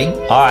topping.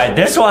 All right,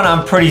 this one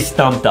I'm pretty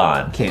stumped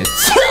on. Okay,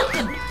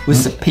 chicken with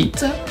some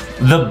pizza.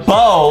 The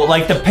bow,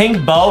 like the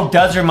pink bow,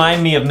 does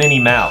remind me of Minnie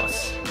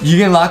Mouse. You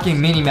can lock in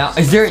Minnie Mouse.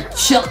 Is there a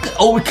Chuck?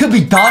 Oh, it could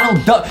be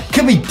Donald Duck. It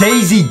could be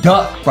Daisy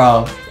Duck,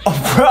 bro.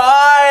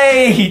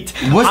 Right.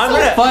 What's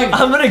so funny?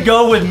 I'm gonna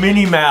go with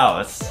Minnie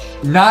Mouse.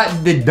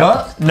 Not the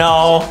duck?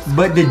 No.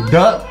 But the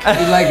duck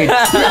is like a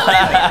chick.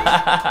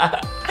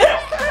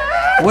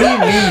 What do you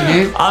mean,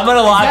 dude? I'm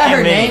gonna lock in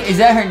Minnie. Name? Is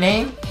that her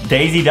name?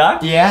 Daisy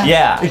Duck? Yeah.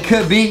 Yeah. It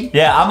could be.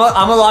 Yeah, I'm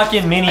gonna lock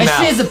in Minnie And Mouse.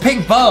 she has a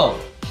pink bow.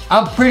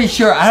 I'm pretty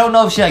sure. I don't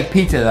know if she like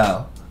pizza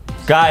though.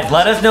 Guys,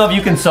 let us know if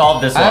you can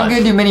solve this one. I'm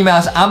gonna do Minnie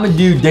Mouse. I'm gonna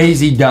do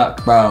Daisy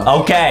Duck, bro.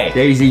 Okay.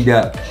 Daisy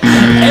Duck.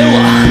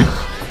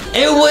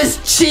 It was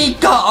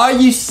Chica. Are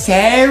you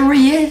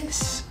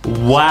serious?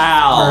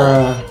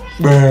 Wow.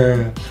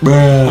 We're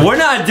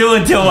not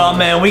doing too well,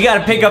 man. We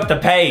gotta pick up the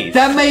pace.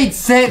 That made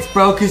sense,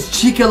 bro, because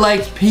Chica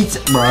likes pizza,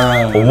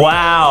 bro.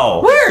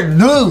 Wow. We're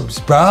noobs,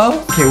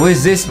 bro. Okay, what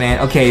is this, man?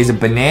 Okay, it's a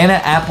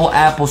banana,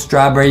 apple,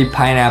 strawberry,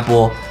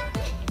 pineapple,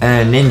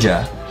 and a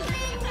ninja.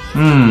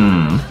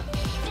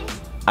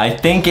 I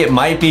think it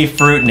might be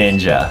Fruit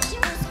Ninja.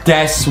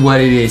 That's what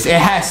it is. It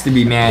has to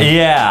be, man.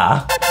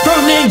 Yeah.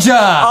 Fruit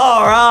Ninja!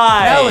 All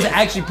right. That was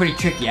actually pretty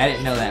tricky. I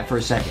didn't know that for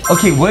a second.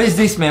 Okay, what is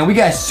this, man? We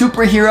got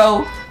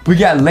superhero. We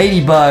got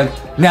ladybug.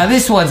 Now,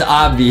 this one's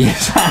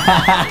obvious.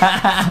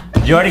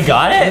 You already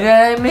got You it?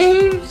 know what I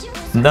mean?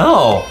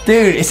 No.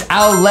 Dude, it's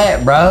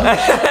Owlette, bro.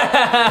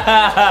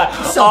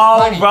 So All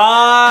funny.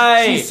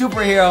 right. She's a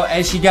superhero,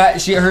 and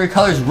her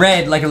color's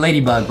red like a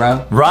ladybug,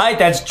 bro. Right,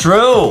 that's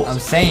true. I'm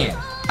saying,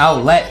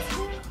 Owlette.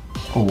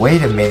 Oh,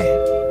 wait a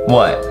minute.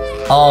 What?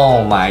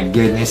 Oh my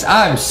goodness,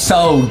 I'm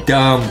so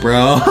dumb,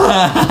 bro.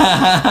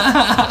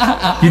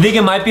 You think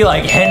it might be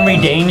like Henry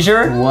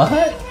Danger?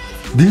 What?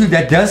 Dude,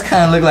 that does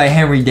kind of look like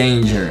Henry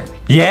Danger.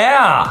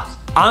 Yeah.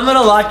 I'm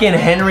gonna lock in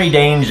Henry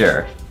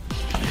Danger.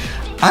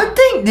 I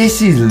think this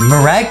is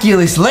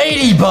Miraculous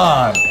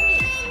Ladybug.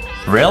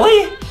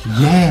 Really?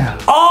 Yeah.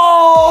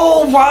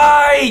 Oh,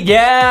 right.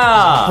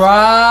 Yeah.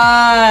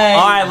 Right.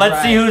 All right,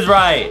 let's see who's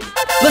right.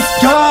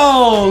 Let's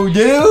go,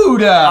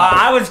 dude.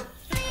 I was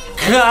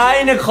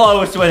kind of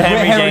close with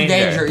Henry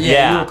Danger.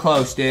 Yeah, you were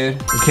close,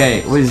 dude.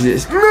 Okay, what is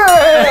this?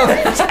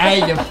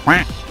 Ate him.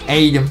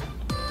 Ate him.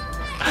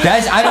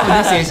 I know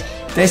what this is.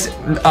 This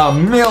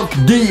milk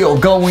deal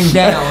going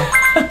down.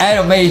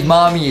 Adam made his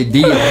mommy a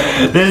deal.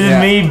 This is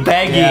me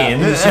begging.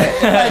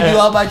 Yeah. I do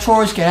all my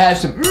chores, can I have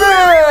some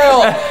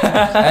milk?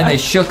 And they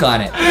shook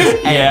on it.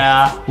 And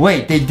yeah.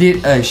 Wait, they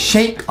did a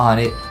shake on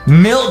it.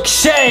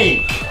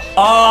 Milkshake.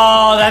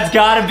 Oh, that's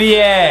gotta be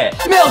it.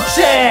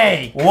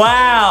 Milkshake.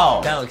 Wow.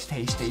 That looks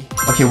tasty.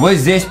 Okay, what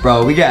is this,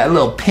 bro? We got a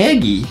little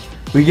piggy.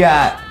 We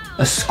got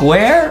a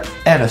square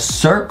and a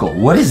circle.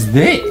 What is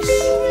this?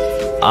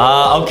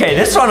 Okay,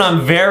 this one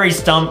I'm very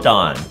stumped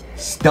on.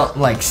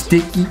 Like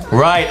sticky?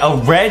 Right, a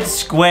red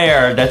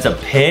square that's a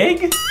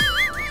pig?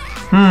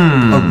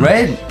 A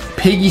red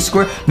piggy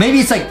square? Maybe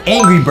it's like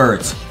Angry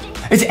Birds.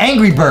 It's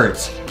Angry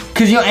Birds.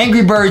 Cause you know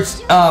Angry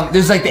Birds,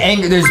 there's like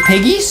there's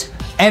piggies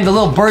and the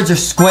little birds are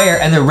square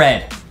and they're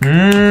red.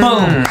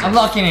 Boom, I'm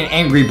locking in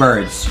Angry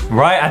Birds.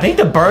 Right, I think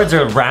the birds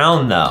are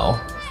round though.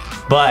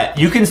 But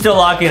you can still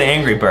lock in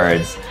Angry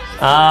Birds.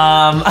 Okay,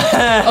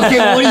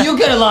 well, what are you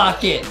gonna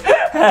lock in?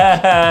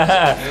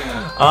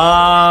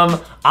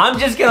 I'm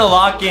just gonna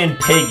lock in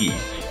Piggy.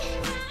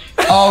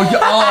 Oh,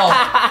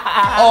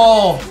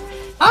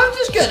 I'm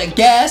just gonna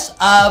guess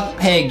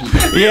Piggy.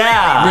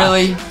 Yeah.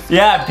 Really?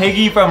 Yeah,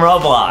 Piggy from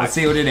Roblox. Let's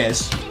see what it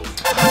is.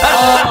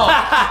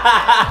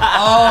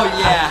 Oh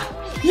yeah.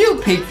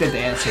 You picked the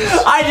answers.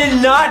 I did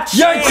not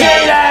cheat. You're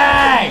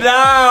cheating!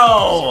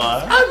 No.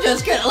 Let me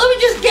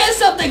just guess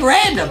something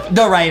random.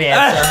 The right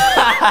answer.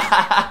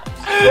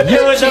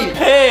 It was a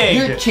pig.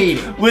 You're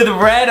cheating. With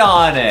red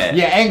on it.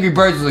 Yeah, Angry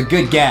Birds was a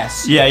good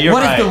guess. Yeah, you're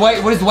right.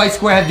 What does the white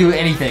square have to do with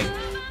anything?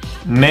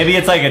 Maybe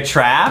it's like a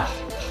trap?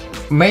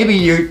 Maybe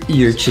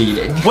you're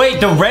cheating. Wait,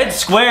 the red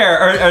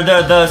square, or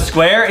the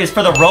square is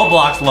for the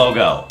Roblox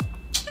logo.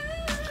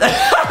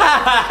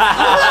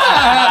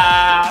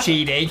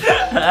 Cheating.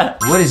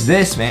 What is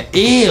this, man?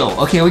 Ew.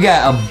 Okay, we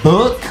got a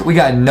book, we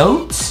got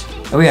notes,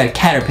 and we got a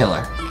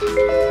caterpillar.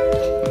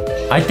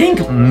 I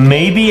think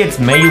maybe it's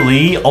Mei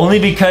Lee, only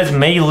because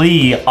Mei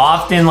Lee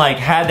often like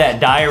had that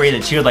diary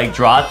that she would like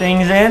draw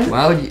things in.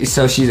 Well,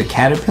 so she's a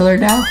caterpillar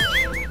now?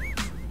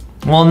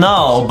 Well,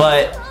 no,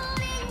 but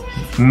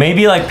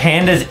maybe like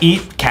pandas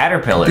eat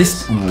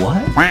caterpillars.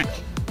 What?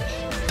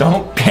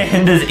 Don't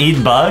pandas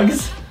eat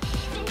bugs?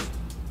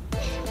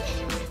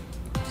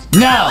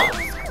 No!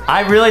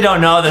 I really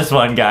don't know this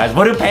one, guys.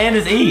 What do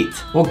pandas eat?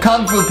 Well,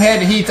 Kung Fu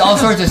Panda eats all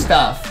sorts of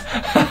stuff.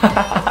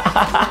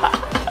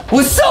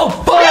 What's so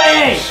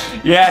funny?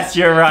 Yes,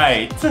 you're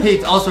right. He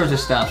eats all sorts of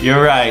stuff.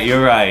 You're right,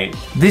 you're right.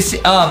 This,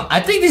 I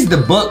think this is the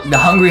book, The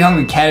Hungry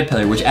Hungry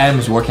Caterpillar, which Adam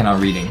is working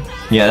on reading.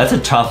 Yeah, that's a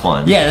tough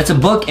one. Yeah, that's a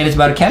book and it's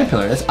about a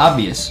caterpillar. That's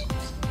obvious.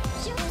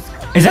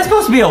 Is that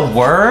supposed to be a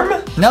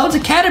worm? No, it's a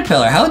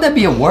caterpillar. How would that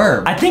be a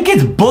worm? I think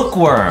it's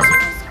bookworm.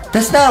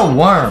 That's not a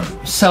worm.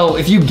 So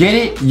if you get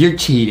it, you're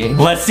cheating.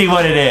 Let's see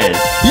what it is.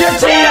 You're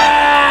cheating!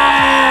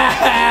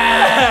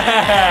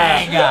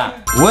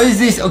 What is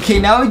this? Okay,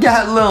 now we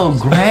got little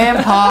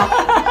grandpa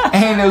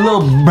And a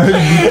little baby.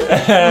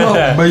 Little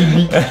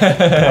baby.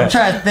 I'm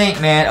trying to think,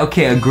 man.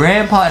 Okay, a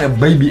grandpa and a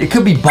baby. It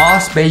could be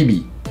Boss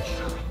Baby.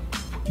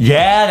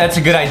 Yeah, that's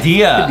a good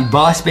idea. It could be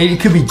Boss Baby. It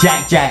could be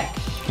Jack Jack.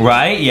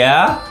 Right,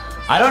 yeah.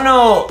 I don't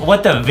know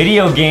what the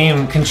video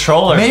game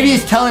controller Maybe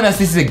it's telling us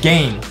this is a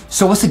game.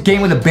 So what's a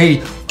game with a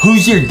baby?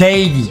 Who's your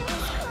daddy?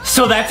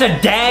 So that's a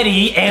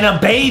daddy and a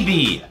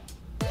baby.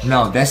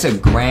 No, that's a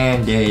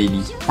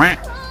granddaddy.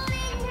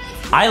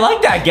 I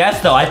like that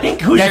guess though. I think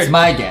That's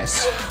my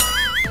guess.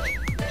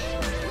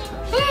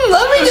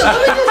 Let me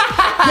just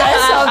guess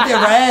something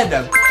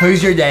random.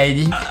 Who's your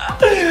daddy?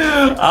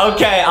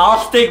 Okay, I'll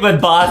stick with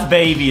Boss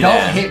Baby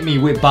then. Don't hit me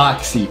with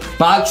Boxy.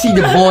 Boxy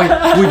the boy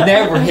would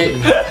never hit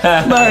me.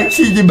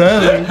 Boxy the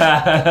boy.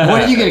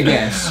 What are you gonna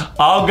guess?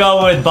 I'll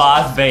go with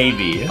Boss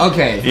Baby.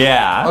 Okay.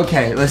 Yeah.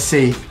 Okay, let's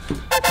see.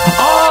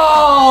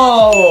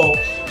 Oh!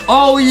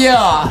 Oh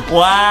yeah.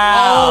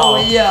 Wow.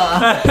 Oh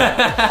yeah.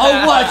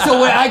 Oh what? So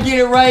when I get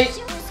it right,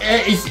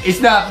 it's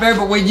not fair,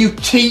 but when you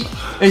cheat,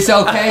 it's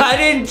okay? I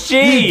didn't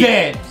cheat. You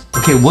did.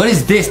 Okay, what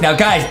is this? Now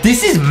guys,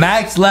 this is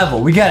max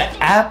level. We got an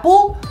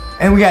apple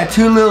and we got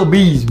two little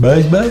bees.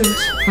 Buzz buzz.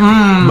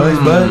 Buzz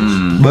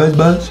buzz. Buzz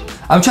buzz.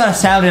 I'm trying to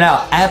sound it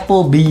out.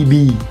 Apple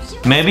BB.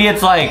 Maybe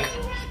it's like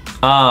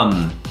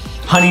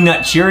Honey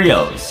Nut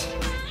Cheerios.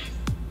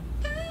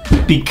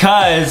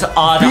 Because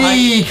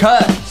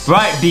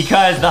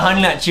because the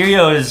Honey Nut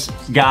Cheerios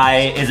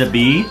guy is a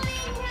bee.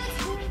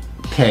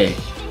 Okay.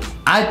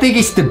 I think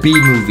it's the Bee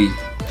Movie.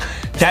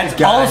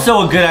 That's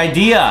also a good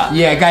idea.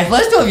 Yeah, guys,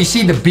 let us know if you've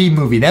seen the Bee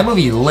Movie. That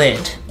movie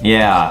lit.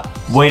 Yeah.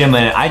 Wait a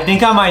minute. I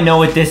think I might know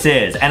what this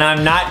is, and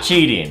I'm not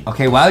cheating.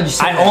 Okay, why would you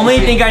say I only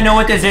think I know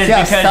what this is See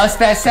how because sus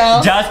that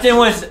sound? Justin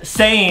was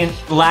saying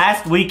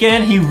last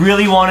weekend he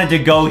really wanted to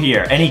go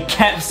here, and he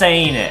kept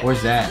saying it.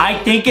 Where's that? I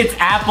think it's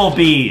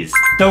Applebee's,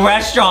 the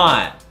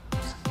restaurant.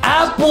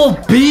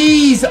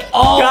 Applebee's!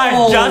 Oh!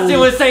 Guys, Justin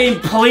was saying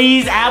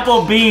please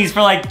Applebee's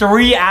for like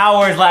 3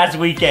 hours last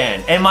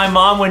weekend, and my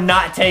mom would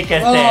not take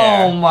us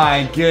there. Oh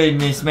my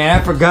goodness, man.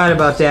 I forgot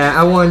about that.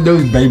 I wanted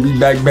those baby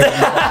back ribs.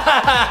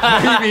 I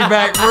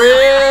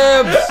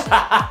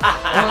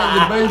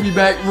wanted the baby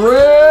back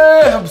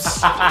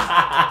ribs.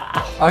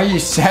 Are you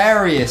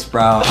serious,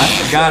 bro? I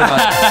forgot about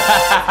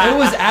that. It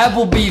was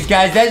Applebee's,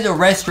 guys. That's a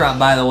restaurant,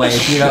 by the way,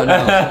 if you don't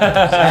know.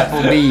 It's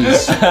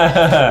Applebee's.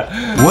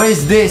 What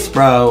is this,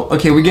 bro?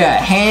 Okay, we got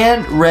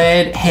hand,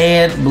 red,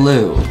 hand,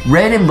 blue.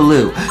 Red and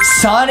blue.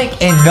 Sonic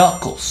and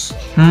Knuckles.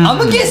 I'm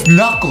gonna guess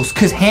Knuckles,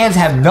 because hands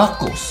have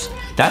knuckles.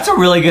 That's a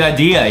really good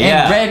idea,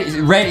 yeah.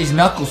 And red is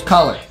Knuckles'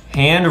 color.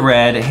 Hand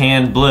red,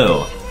 hand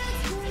blue.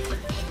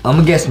 I'm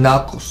gonna guess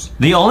Knuckles.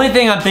 The only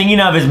thing I'm thinking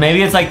of is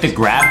maybe it's like the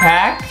grab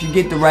pack. If you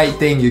get the right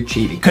thing, you're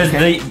cheating. Because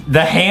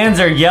the hands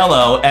are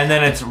yellow and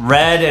then it's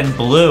red and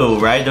blue,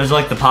 right? Those are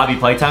like the Poppy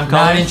Playtime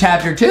colors. Not in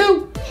chapter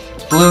 2.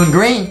 It's blue and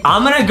green.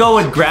 I'm gonna go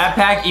with grab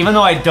pack even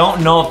though I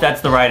don't know if that's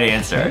the right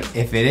answer.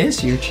 If it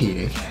is, you're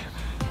cheating.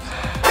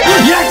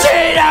 You're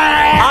cheating!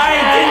 I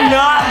did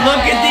not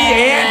look at the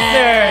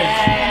answers!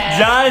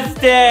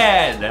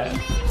 Justin!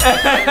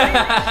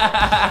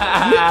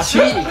 You're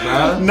cheating,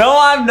 bro. No,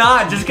 I'm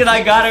not, just because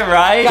I got it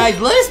right. Guys,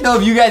 let us know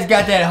if you guys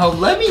got that at home.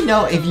 Let me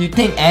know if you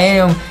think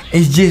Adam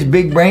is just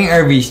big brain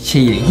or if he's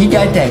cheating. He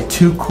got that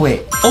too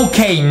quick.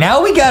 Okay,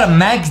 now we got a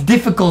max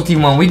difficulty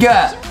one. We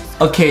got,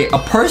 okay, a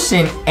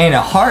person and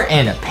a heart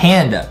and a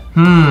panda.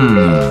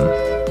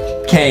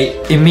 Okay,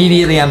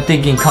 immediately I'm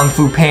thinking Kung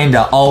Fu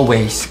Panda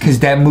always, because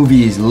that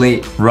movie is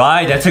lit.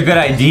 Right, that's a good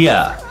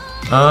idea.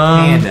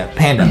 Panda.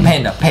 Panda.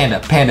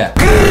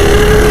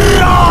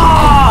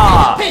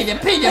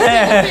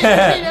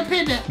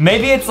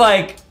 Maybe it's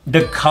like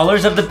the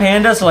colors of the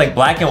panda, so like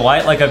black and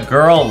white, like a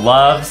girl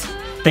loves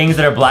things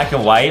that are black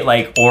and white,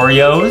 like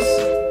Oreos.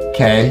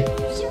 Okay.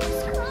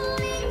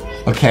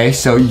 Okay,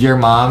 so your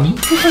mommy?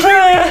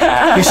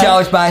 Because she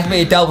always buys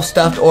me double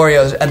stuffed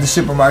Oreos at the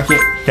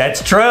supermarket.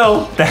 That's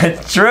true.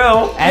 That's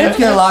true. Adam's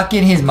gonna lock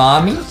in his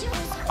mommy?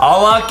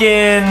 I'll lock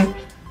in...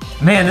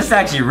 Man, this is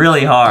actually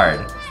really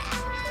hard.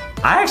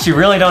 I actually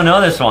really don't know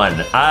this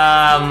one.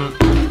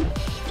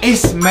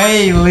 It's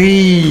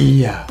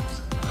Mei-Lee.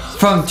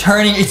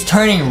 It's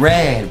turning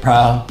red,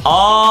 bro.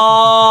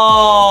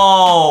 Oh,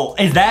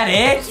 is that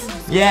it?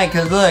 Yeah,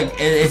 cause look,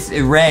 it's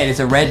red. It's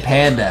a red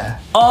panda.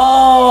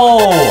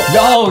 Oh.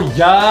 Yo,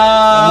 yeah.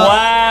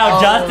 Wow,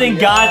 Justin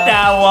got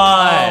that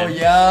one. Oh,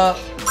 yeah.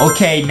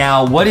 Okay,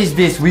 now what is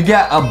this? We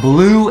got a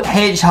blue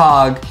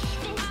hedgehog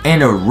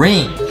and a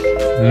ring.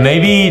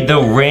 Maybe the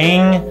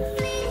ring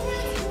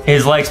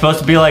is like supposed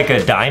to be like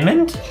a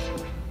diamond?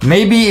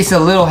 Maybe it's a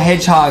little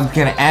hedgehog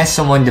gonna ask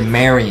someone to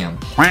marry him.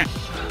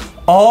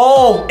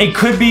 Oh, it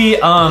could be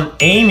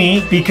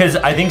Amy, because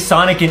I think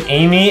Sonic and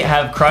Amy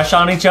have crush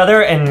on each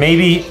other, and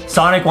maybe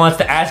Sonic wants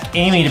to ask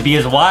Amy to be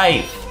his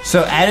wife.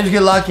 So Adam's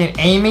gonna lock in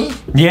Amy?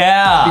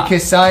 Yeah.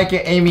 Because Sonic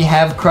and Amy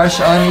have crush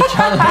on each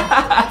other?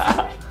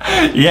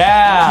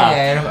 Yeah.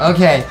 Okay, Adam,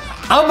 okay.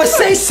 I'm gonna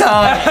say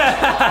Sonic.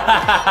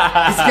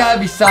 It's gotta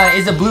be Sonic.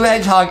 It's a blue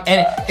hedgehog,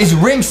 and it's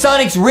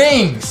Sonic's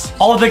rings.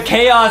 Oh, the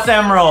Chaos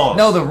Emerald.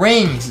 No, the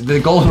rings, the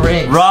gold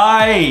rings.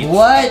 Right.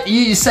 What?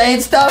 You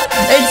saying stuff?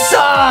 It's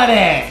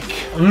Sonic.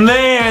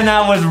 Man,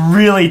 that was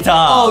really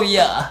tough. Oh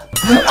yeah.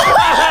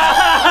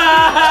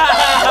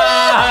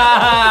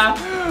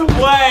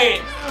 Wait,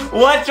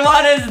 which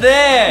one is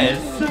this?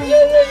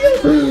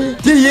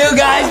 Do you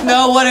guys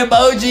know what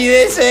emoji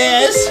this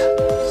is?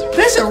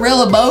 This a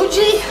real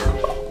emoji?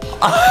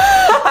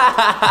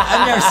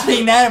 I've never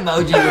seen that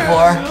emoji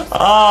before.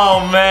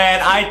 Oh man,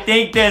 I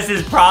think this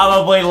is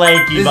probably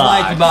LankyBox. This is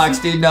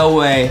LankyBox, dude, no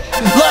way.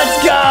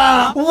 Let's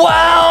go!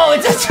 Wow,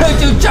 it's a Choo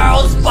Choo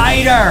Charles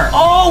spider.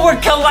 Oh, we're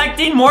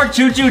collecting more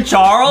Choo Choo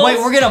Charles? Wait,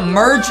 we're gonna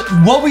merge,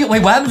 what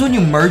happens when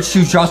you merge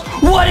Choo Choo Charles?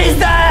 What is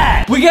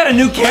that? We got a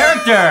new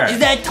character. Is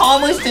that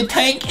Thomas the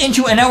Tank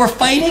Engine and now we're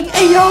fighting?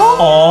 Hey, yo.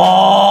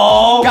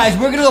 Oh. Guys,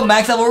 we're gonna go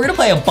max level. We're gonna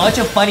play a bunch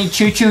of funny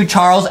Choo Choo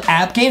Charles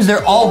app games.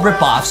 They're all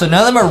rip-offs, so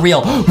none of them are real.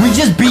 We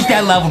just beat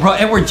that level, bro,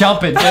 and we're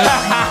jumping, dude.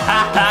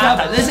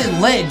 This is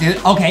lit, dude.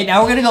 Okay,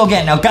 now we're gonna go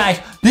again. Now, guys,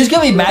 this is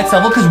gonna be max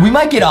level because we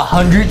might get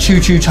 100 Choo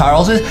Choo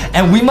Charleses,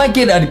 and we might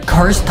get a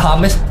cursed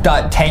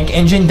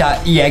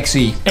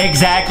Thomas.tankengine.exe.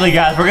 Exactly,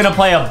 guys. We're gonna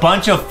play a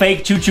bunch of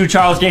fake Choo Choo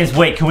Charles games.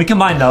 Wait, can we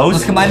combine those?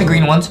 Let's combine the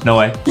green ones. No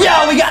way.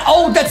 Yeah, we got,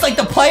 oh, that's like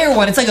the player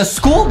one. It's like a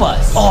school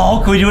bus. Oh,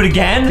 can we do it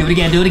again? Do it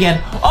again, do it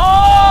again.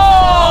 Oh!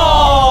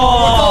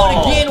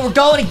 We're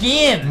going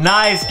again.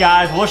 Nice,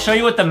 guys. We'll show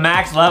you what the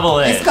max level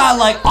is. It's got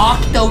like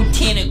octo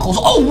tentacles.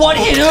 Oh, one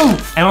hit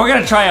oof. And we're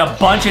gonna try a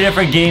bunch of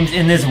different games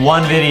in this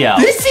one video.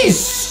 This is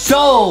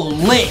so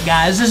lit,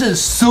 guys. This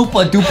is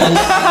super duper lit.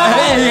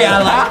 Yeah,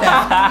 I like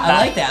that. I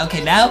like that.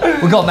 Okay, now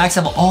we're going max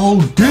level. Oh,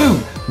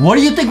 dude. What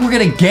do you think we're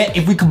gonna get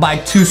if we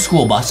combine 2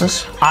 school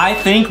buses? I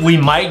think we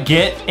might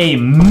get a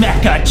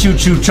Mecha Choo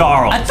Choo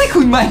Charles. I think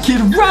we might get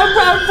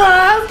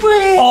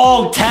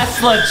Oh,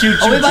 Tesla Choo Choo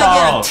Charles. Oh, we might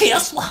get a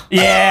Tesla.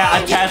 Yeah,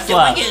 a Tesla. We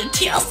might get a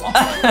Tesla.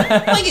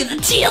 We get a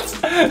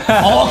Tesla.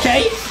 Oh,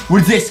 okay.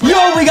 What's this?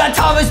 Yo, we got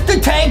Thomas the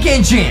Tank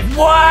Engine.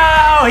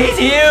 Wow, he's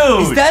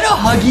huge. Is that a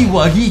Huggy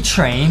Wuggy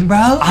train,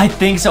 bro? I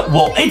think so.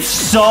 Whoa, it's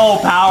so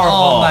powerful.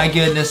 Oh my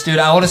goodness, dude.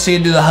 I want to see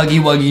it do the Huggy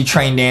Wuggy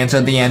train dance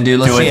at the end,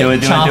 dude. Let's see it.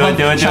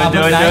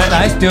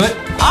 Nice, do it.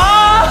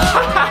 Oh!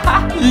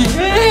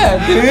 Yeah,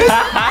 dude.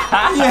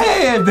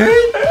 Yeah,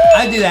 dude.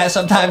 I do that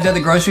sometimes at the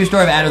grocery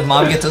store. I've added with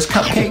mom gets us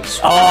cupcakes.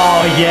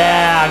 Oh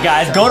yeah,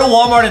 guys. Go to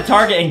Walmart and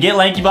Target and get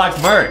LankyBox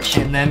merch.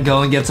 And then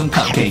go and get some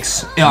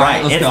cupcakes. All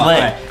right, let's it's go. Lit.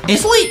 Right.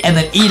 It's lit. And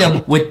then eat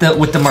them with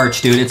the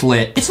merch, dude. It's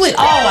lit. It's lit.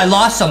 Oh, I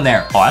lost some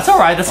there. Oh, that's all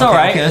right. That's all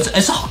right. Okay,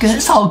 it's all good.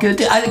 It's all good.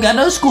 Dude. I got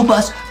another school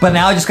bus, but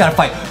now I just gotta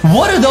fight.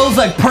 What are those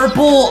like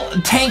purple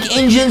tank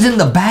engines in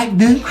the back,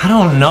 dude? I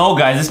don't know,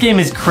 guys. This game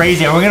is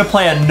crazy, and we're gonna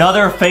play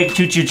another fake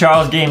Choo Choo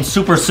Charles game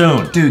super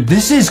soon. Dude,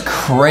 this is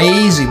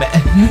crazy, man.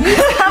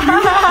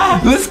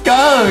 Let's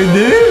go,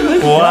 dude.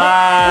 Let's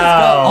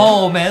go.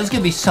 Oh, man, this is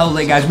gonna be so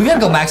lit, guys. We gotta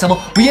go max level.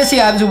 We gotta see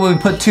what happens when we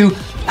put 2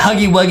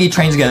 Huggy Wuggy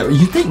trains together.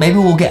 You think maybe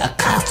we'll get a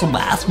Castle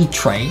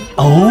train?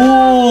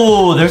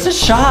 Oh, there's a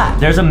shot.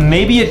 There's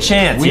maybe a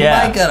chance, We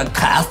might get a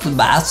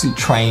Castle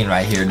train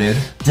right here, dude.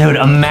 Dude,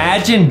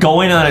 imagine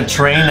going on a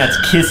train that's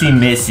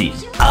kissy-missy.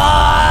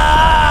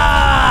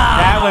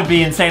 That would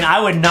be insane. I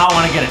would not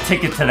want to get a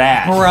ticket to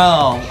that.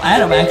 Bro,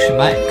 Adam actually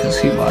might because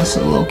he wants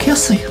a little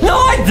kissy. No,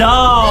 I don't.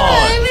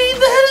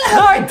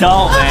 No, I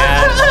don't,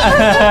 man.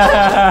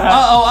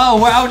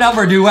 We're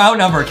outnumbered, dude. We're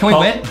outnumbered. Can we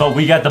win? But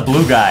we got the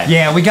blue guy.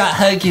 Yeah, we got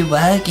Huggy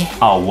Wuggy.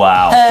 Oh,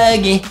 wow.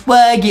 Huggy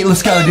Wuggy.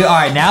 Let's go, dude. All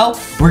right, now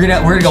we're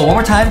gonna go one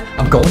more time.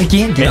 I'm going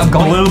again, dude. It's I'm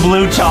going.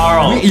 Blue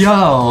Charles.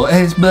 Yo,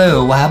 it's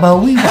blue.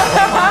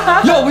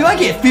 Yo, we might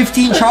get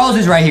 15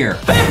 Charleses right here.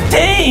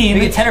 15?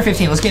 We get 10 or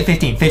 15. Let's get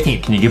 15.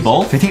 15. Can you get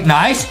both? 15.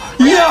 Nice.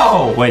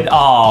 Yo. Wait.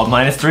 Oh,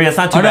 -3. That's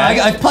not too bad.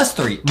 No, I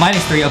 +3.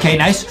 -3. Okay,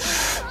 nice.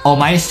 Oh,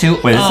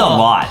 -2. Wait, this is a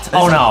lot.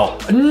 Oh no.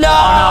 No.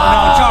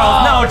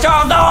 Oh, no,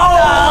 Charles. No.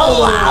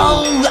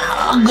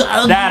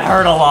 That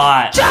hurt a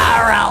lot.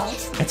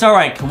 Charles. It's all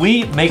right. Can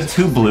we make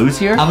 2 blues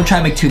here? I'm gonna try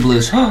and make 2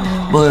 blues.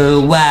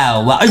 Blue.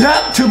 Wow.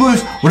 2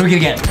 blues. What are we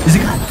gonna get? Is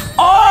it?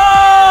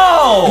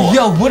 Oh!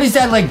 Yo, what is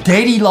that, like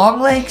Daddy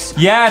Longlegs?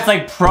 Yeah, it's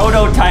like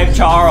prototype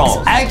Charles.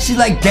 It's actually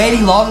like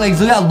Daddy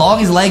Longlegs. Look how long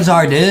his legs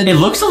are, dude. It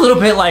looks a little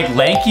bit like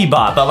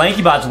LankyBot, but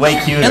LankyBot's way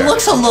cuter. It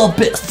looks a little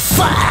bit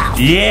fat.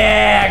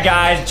 Yeah,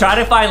 guys. Try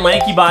to find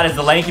LankyBot as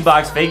the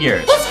LankyBox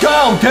figure. Let's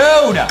go,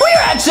 dude.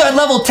 We're actually at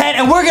level 10,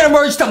 and we're gonna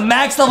merge to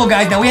max level,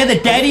 guys. Now, we had the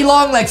Daddy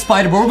Longlegs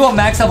spider, but we're going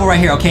max level right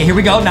here. Okay, here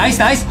we go. Nice.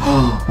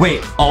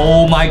 Wait.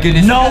 Oh, my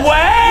goodness. No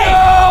way!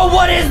 No,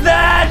 what is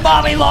that?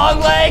 Mommy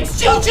Longlegs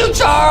Choo-choo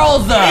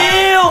Charles!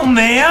 Ew,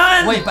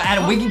 man! Wait, but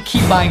Adam, we can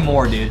keep buying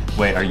more, dude.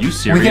 Wait, are you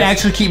serious? We can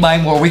actually keep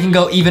buying more. We can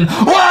go even.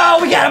 Whoa,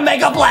 we got a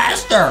Mega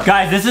Blaster!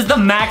 Guys, this is the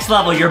max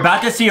level. You're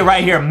about to see it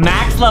right here.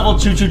 Max level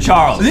Choo-choo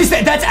Charles.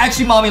 That's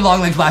actually Mommy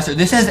Longlegs Blaster.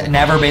 This has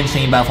never been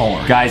seen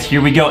before. Guys,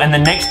 here we go. And the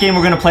next game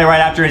we're gonna play right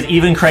after is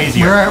even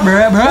crazier.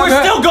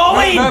 We're still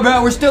going!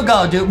 We're still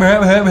going, dude.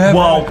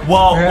 Whoa,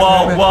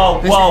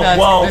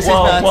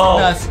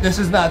 This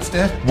is nuts,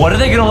 dude. What are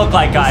they gonna look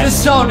like, guys? This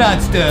is so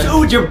nuts, dude.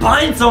 Dude, you're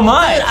buying so much.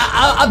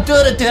 I'm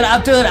doing it, dude.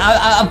 I'm doing it.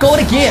 I'm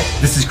going again.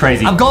 This is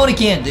crazy. I'm going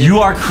again, dude. You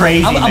are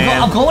crazy,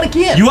 man. I'm going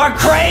again. You are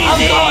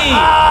crazy.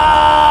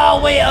 Oh,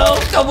 we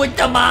opened with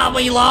the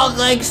Mommy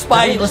Longlegs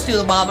Spidey. Let's do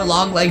the Mommy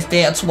Longlegs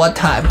dance one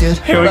time, dude.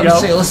 Here we go.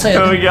 Let's see it.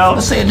 Here we go.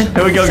 Let's see it.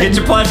 Here we go. Get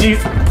your plushies.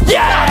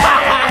 Yeah!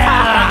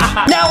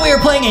 Now we are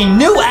playing a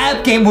new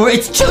app game where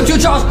it's Choo-choo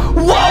Charles.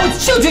 Whoa,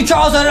 it's Choo-choo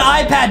Charles on an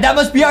iPad. That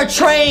must be our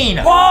train.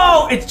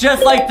 Whoa, it's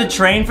just like the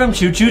train from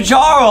Choo-choo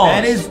Charles.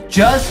 That is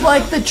just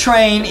like the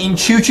train in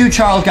Choo-choo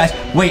Charles, guys.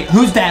 Wait,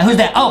 who's that? Who's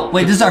that? Oh,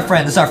 wait, this is our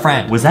friend. This is our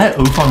friend. Was that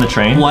Oof on the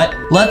train? What?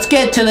 Let's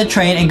get to the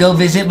train and go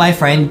visit my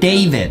friend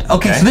David.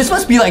 Okay, so this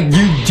must be like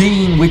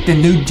Eugene with the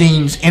new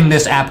jeans in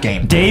this app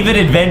game. David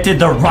invented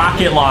the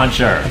rocket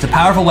launcher. It's a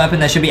powerful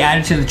weapon that should be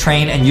added to the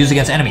train and used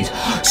against enemies.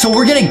 So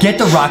we're gonna get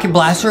the rocket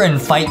blaster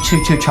and fight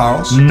Choo-choo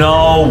Charles?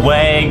 No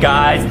way,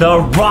 guys. The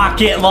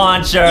rocket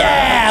launcher.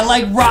 Yeah,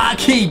 like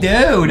Rocky,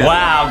 dude.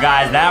 Wow,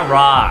 guys, that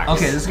rocks.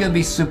 Okay, this is gonna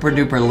be super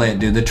duper lit,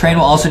 dude. The train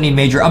will also need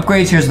major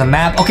upgrades. Here's the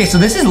map. Okay, so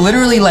this is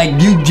literally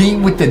like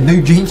Eugene with the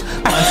new jeans.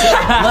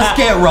 Let's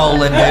get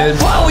rolling, dude.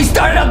 Whoa, we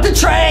started up the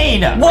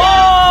train.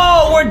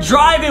 Whoa, we're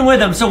driving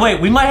with him. So wait,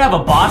 we might have a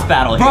boss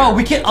battle here. Bro,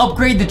 we can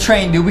upgrade the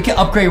train, dude. We can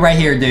upgrade right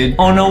here, dude.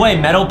 Oh, no way.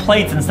 Metal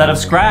plates instead of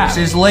scrap.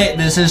 This is lit.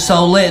 This is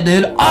so lit,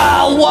 dude.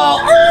 Oh,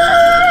 whoa.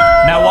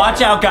 Now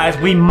watch out, guys.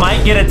 We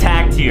might get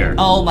attacked here.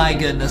 Oh my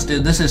goodness,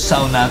 dude. This is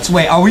so nuts.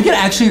 Wait, are we gonna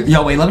actually...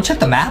 Yo, wait, let me check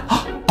the map.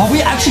 Are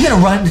we actually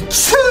gonna run into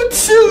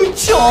Choo-choo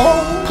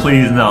Charles?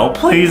 Please no.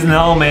 Please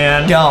no,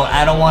 man.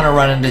 I don't want to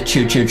run into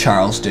Choo-choo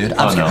Charles, dude.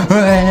 I'm no.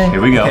 scared.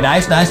 Here we go. Okay,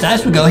 nice.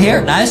 We go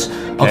here. Nice.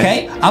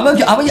 Okay. I'm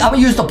gonna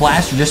use the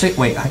blaster. Just to,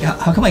 wait.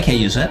 How come I can't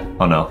use it?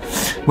 Oh no.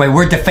 Wait,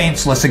 we're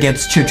defenseless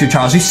against Choo-choo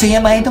Charles. You see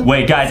him, Adam?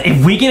 Wait, guys.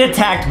 If we get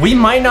attacked, we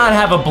might not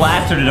have a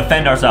blaster to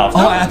defend ourselves.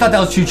 Oh, I thought that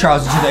was Choo-choo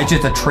Charles. It's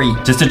just a tree.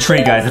 Just a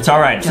tree, guys. It's all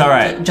right. It's all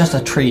right. Just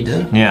a tree,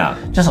 dude. Yeah.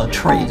 Just a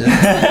tree, dude.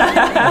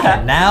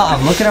 Okay, now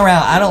I'm looking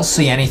around. I don't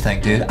see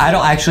anything, dude.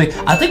 I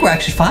think we're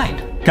actually fine.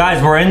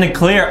 Guys, we're in the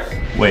clear.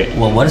 Wait.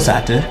 Well, what is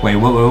that, dude? Wait,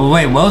 what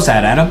was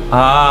that, Adam?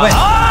 Wait.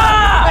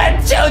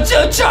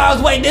 Choo-choo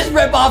Charles. Wait, this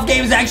rip-off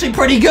game is actually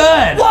pretty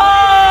good.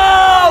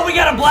 Whoa! We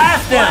gotta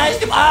blast him.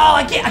 Blast him. Oh,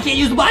 I can't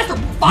use the blaster.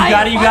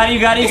 Fire. You got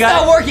it. It's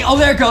not working. Oh,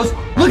 there it goes.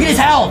 Look at his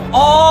health.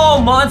 Oh,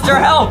 monster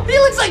health. He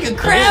looks like a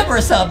crab or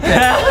something. No,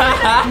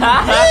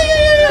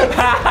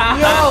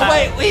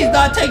 wait, he's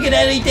not taking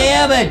any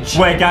damage.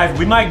 Wait, guys,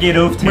 we might get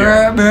oofed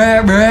here.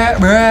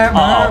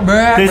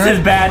 This is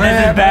bad.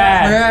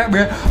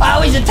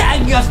 Oh, he's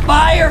attacking us.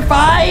 Fire.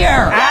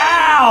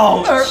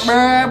 Ouch.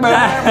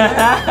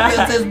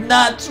 This is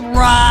nuts. Run.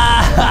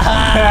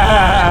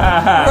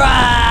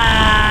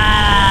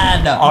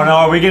 Oh no,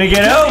 are we gonna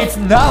get out? It's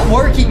not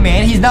working,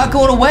 man. He's not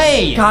going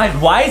away. Guys,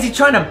 why is he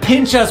trying to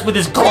pinch us with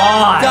his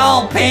claws?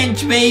 Don't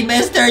pinch me,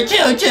 Mr.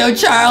 Choo-choo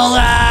Charles.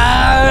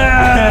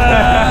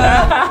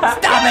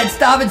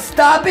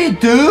 Stop it,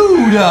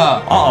 dude.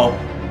 Uh-oh.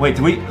 Wait,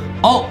 do we...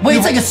 Oh, wait,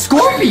 it's like a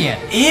scorpion.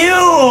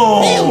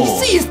 Ew. You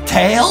see his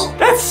tail?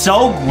 That's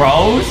so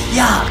gross.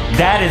 Yeah.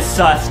 That is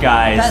sus,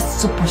 guys.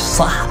 That's super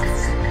sus.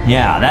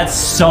 Yeah, that's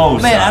so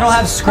sus. Man, I don't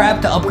have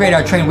scrap to upgrade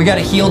our train. We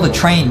gotta heal the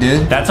train,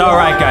 dude. That's all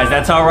right, guys.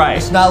 That's all right.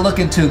 It's not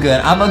looking too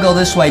good. I'm gonna go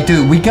this way,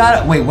 dude. We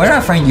gotta... Wait, where did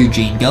our friend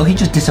Eugene go? He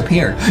just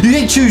disappeared. You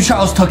think Choo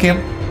Charles took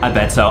him? I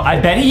bet so. I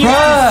bet he used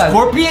his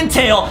scorpion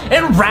tail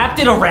and wrapped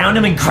it around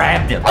him and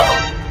grabbed him.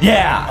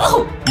 Yeah.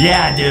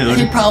 Yeah, dude.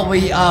 He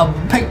probably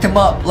picked him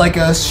up like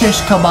a shish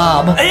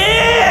kebab. Ew!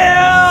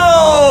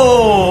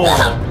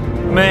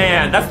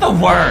 Man, that's the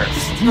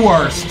worst.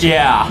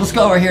 Yeah. Let's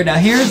go over here. Now,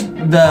 here's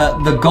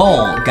the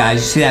goal,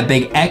 guys. You see that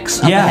big X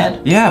up ahead?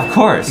 Yeah, of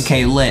course.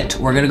 Okay, lit.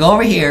 We're gonna go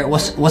over here.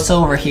 What's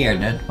over here,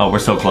 dude? Oh, we're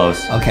so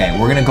close. Okay,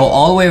 we're gonna go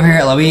all the way over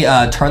here. Let me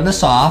turn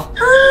this off.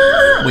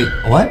 Wait,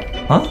 what?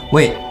 Huh?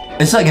 Wait,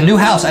 it's like a new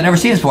house. I never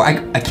seen this before.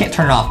 I can't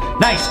turn it off.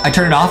 Nice, I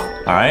turned it off.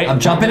 All right. I'm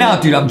jumping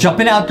out, dude.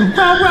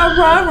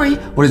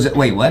 What is it?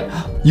 Wait, what?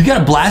 You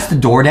gotta blast the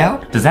door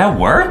down? Does that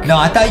work? No,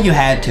 I thought you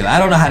had to. I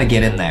don't know how to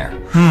get in there.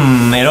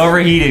 It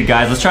overheated,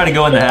 guys. Let's try to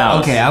go in the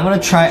house. Okay, I'm gonna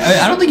try.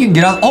 I don't think you can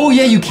get off. Oh,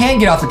 yeah, you can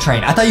get off the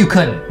train. I thought you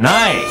couldn't.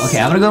 Nice. Okay,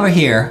 I'm gonna go over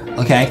here.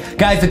 Okay,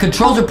 guys, the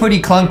controls are pretty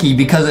clunky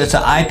because it's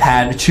an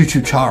iPad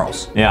Choo-choo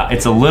Charles. Yeah,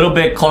 it's a little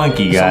bit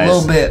clunky, guys. It's a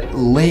little bit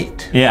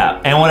late. Yeah,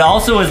 and what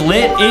also is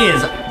lit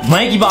is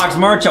LankyBox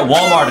merch at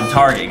Walmart and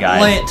Target, guys.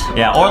 Lit.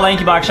 Yeah, or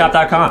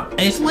LankyBox.shop.com.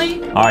 It's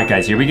late. All right,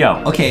 guys, here we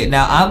go. Okay,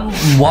 now I'm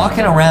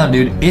walking around,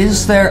 dude.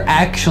 Is there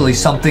actually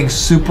something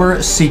super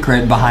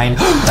secret behind?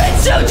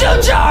 It's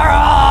Choo-choo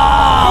Charles! Run!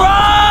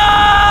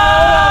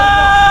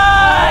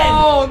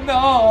 Oh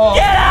no!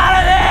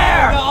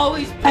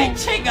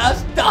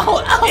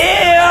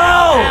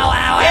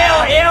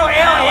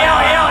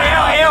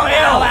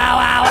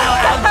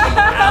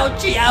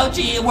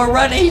 we're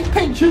running. He's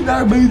pinching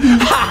our baby.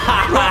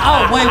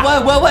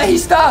 Oh, wait. He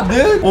stopped,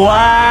 dude.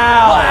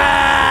 Wow.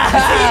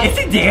 Is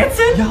he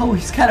dancing? Yo,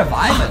 he's kind of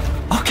vibing.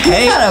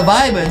 Okay. He's kind of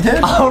vibing,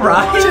 dude. All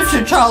right.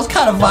 Choo-Choo Charles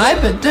kind of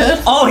vibing,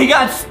 dude. Oh, he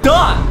got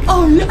stuck.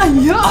 Oh, yeah.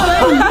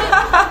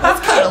 That's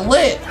kind of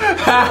lit.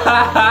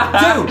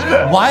 Dude,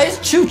 why is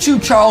Choo-Choo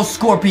Charles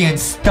Scorpion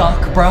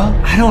stuck, bro?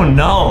 I don't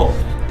know.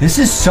 This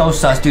is so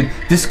sus, dude.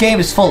 This game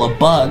is full of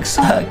bugs.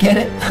 Get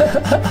it? Because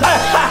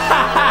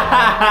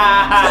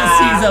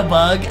he's a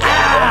bug.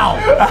 Ow!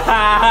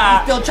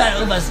 He's still trying to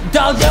move us.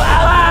 Don't do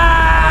it.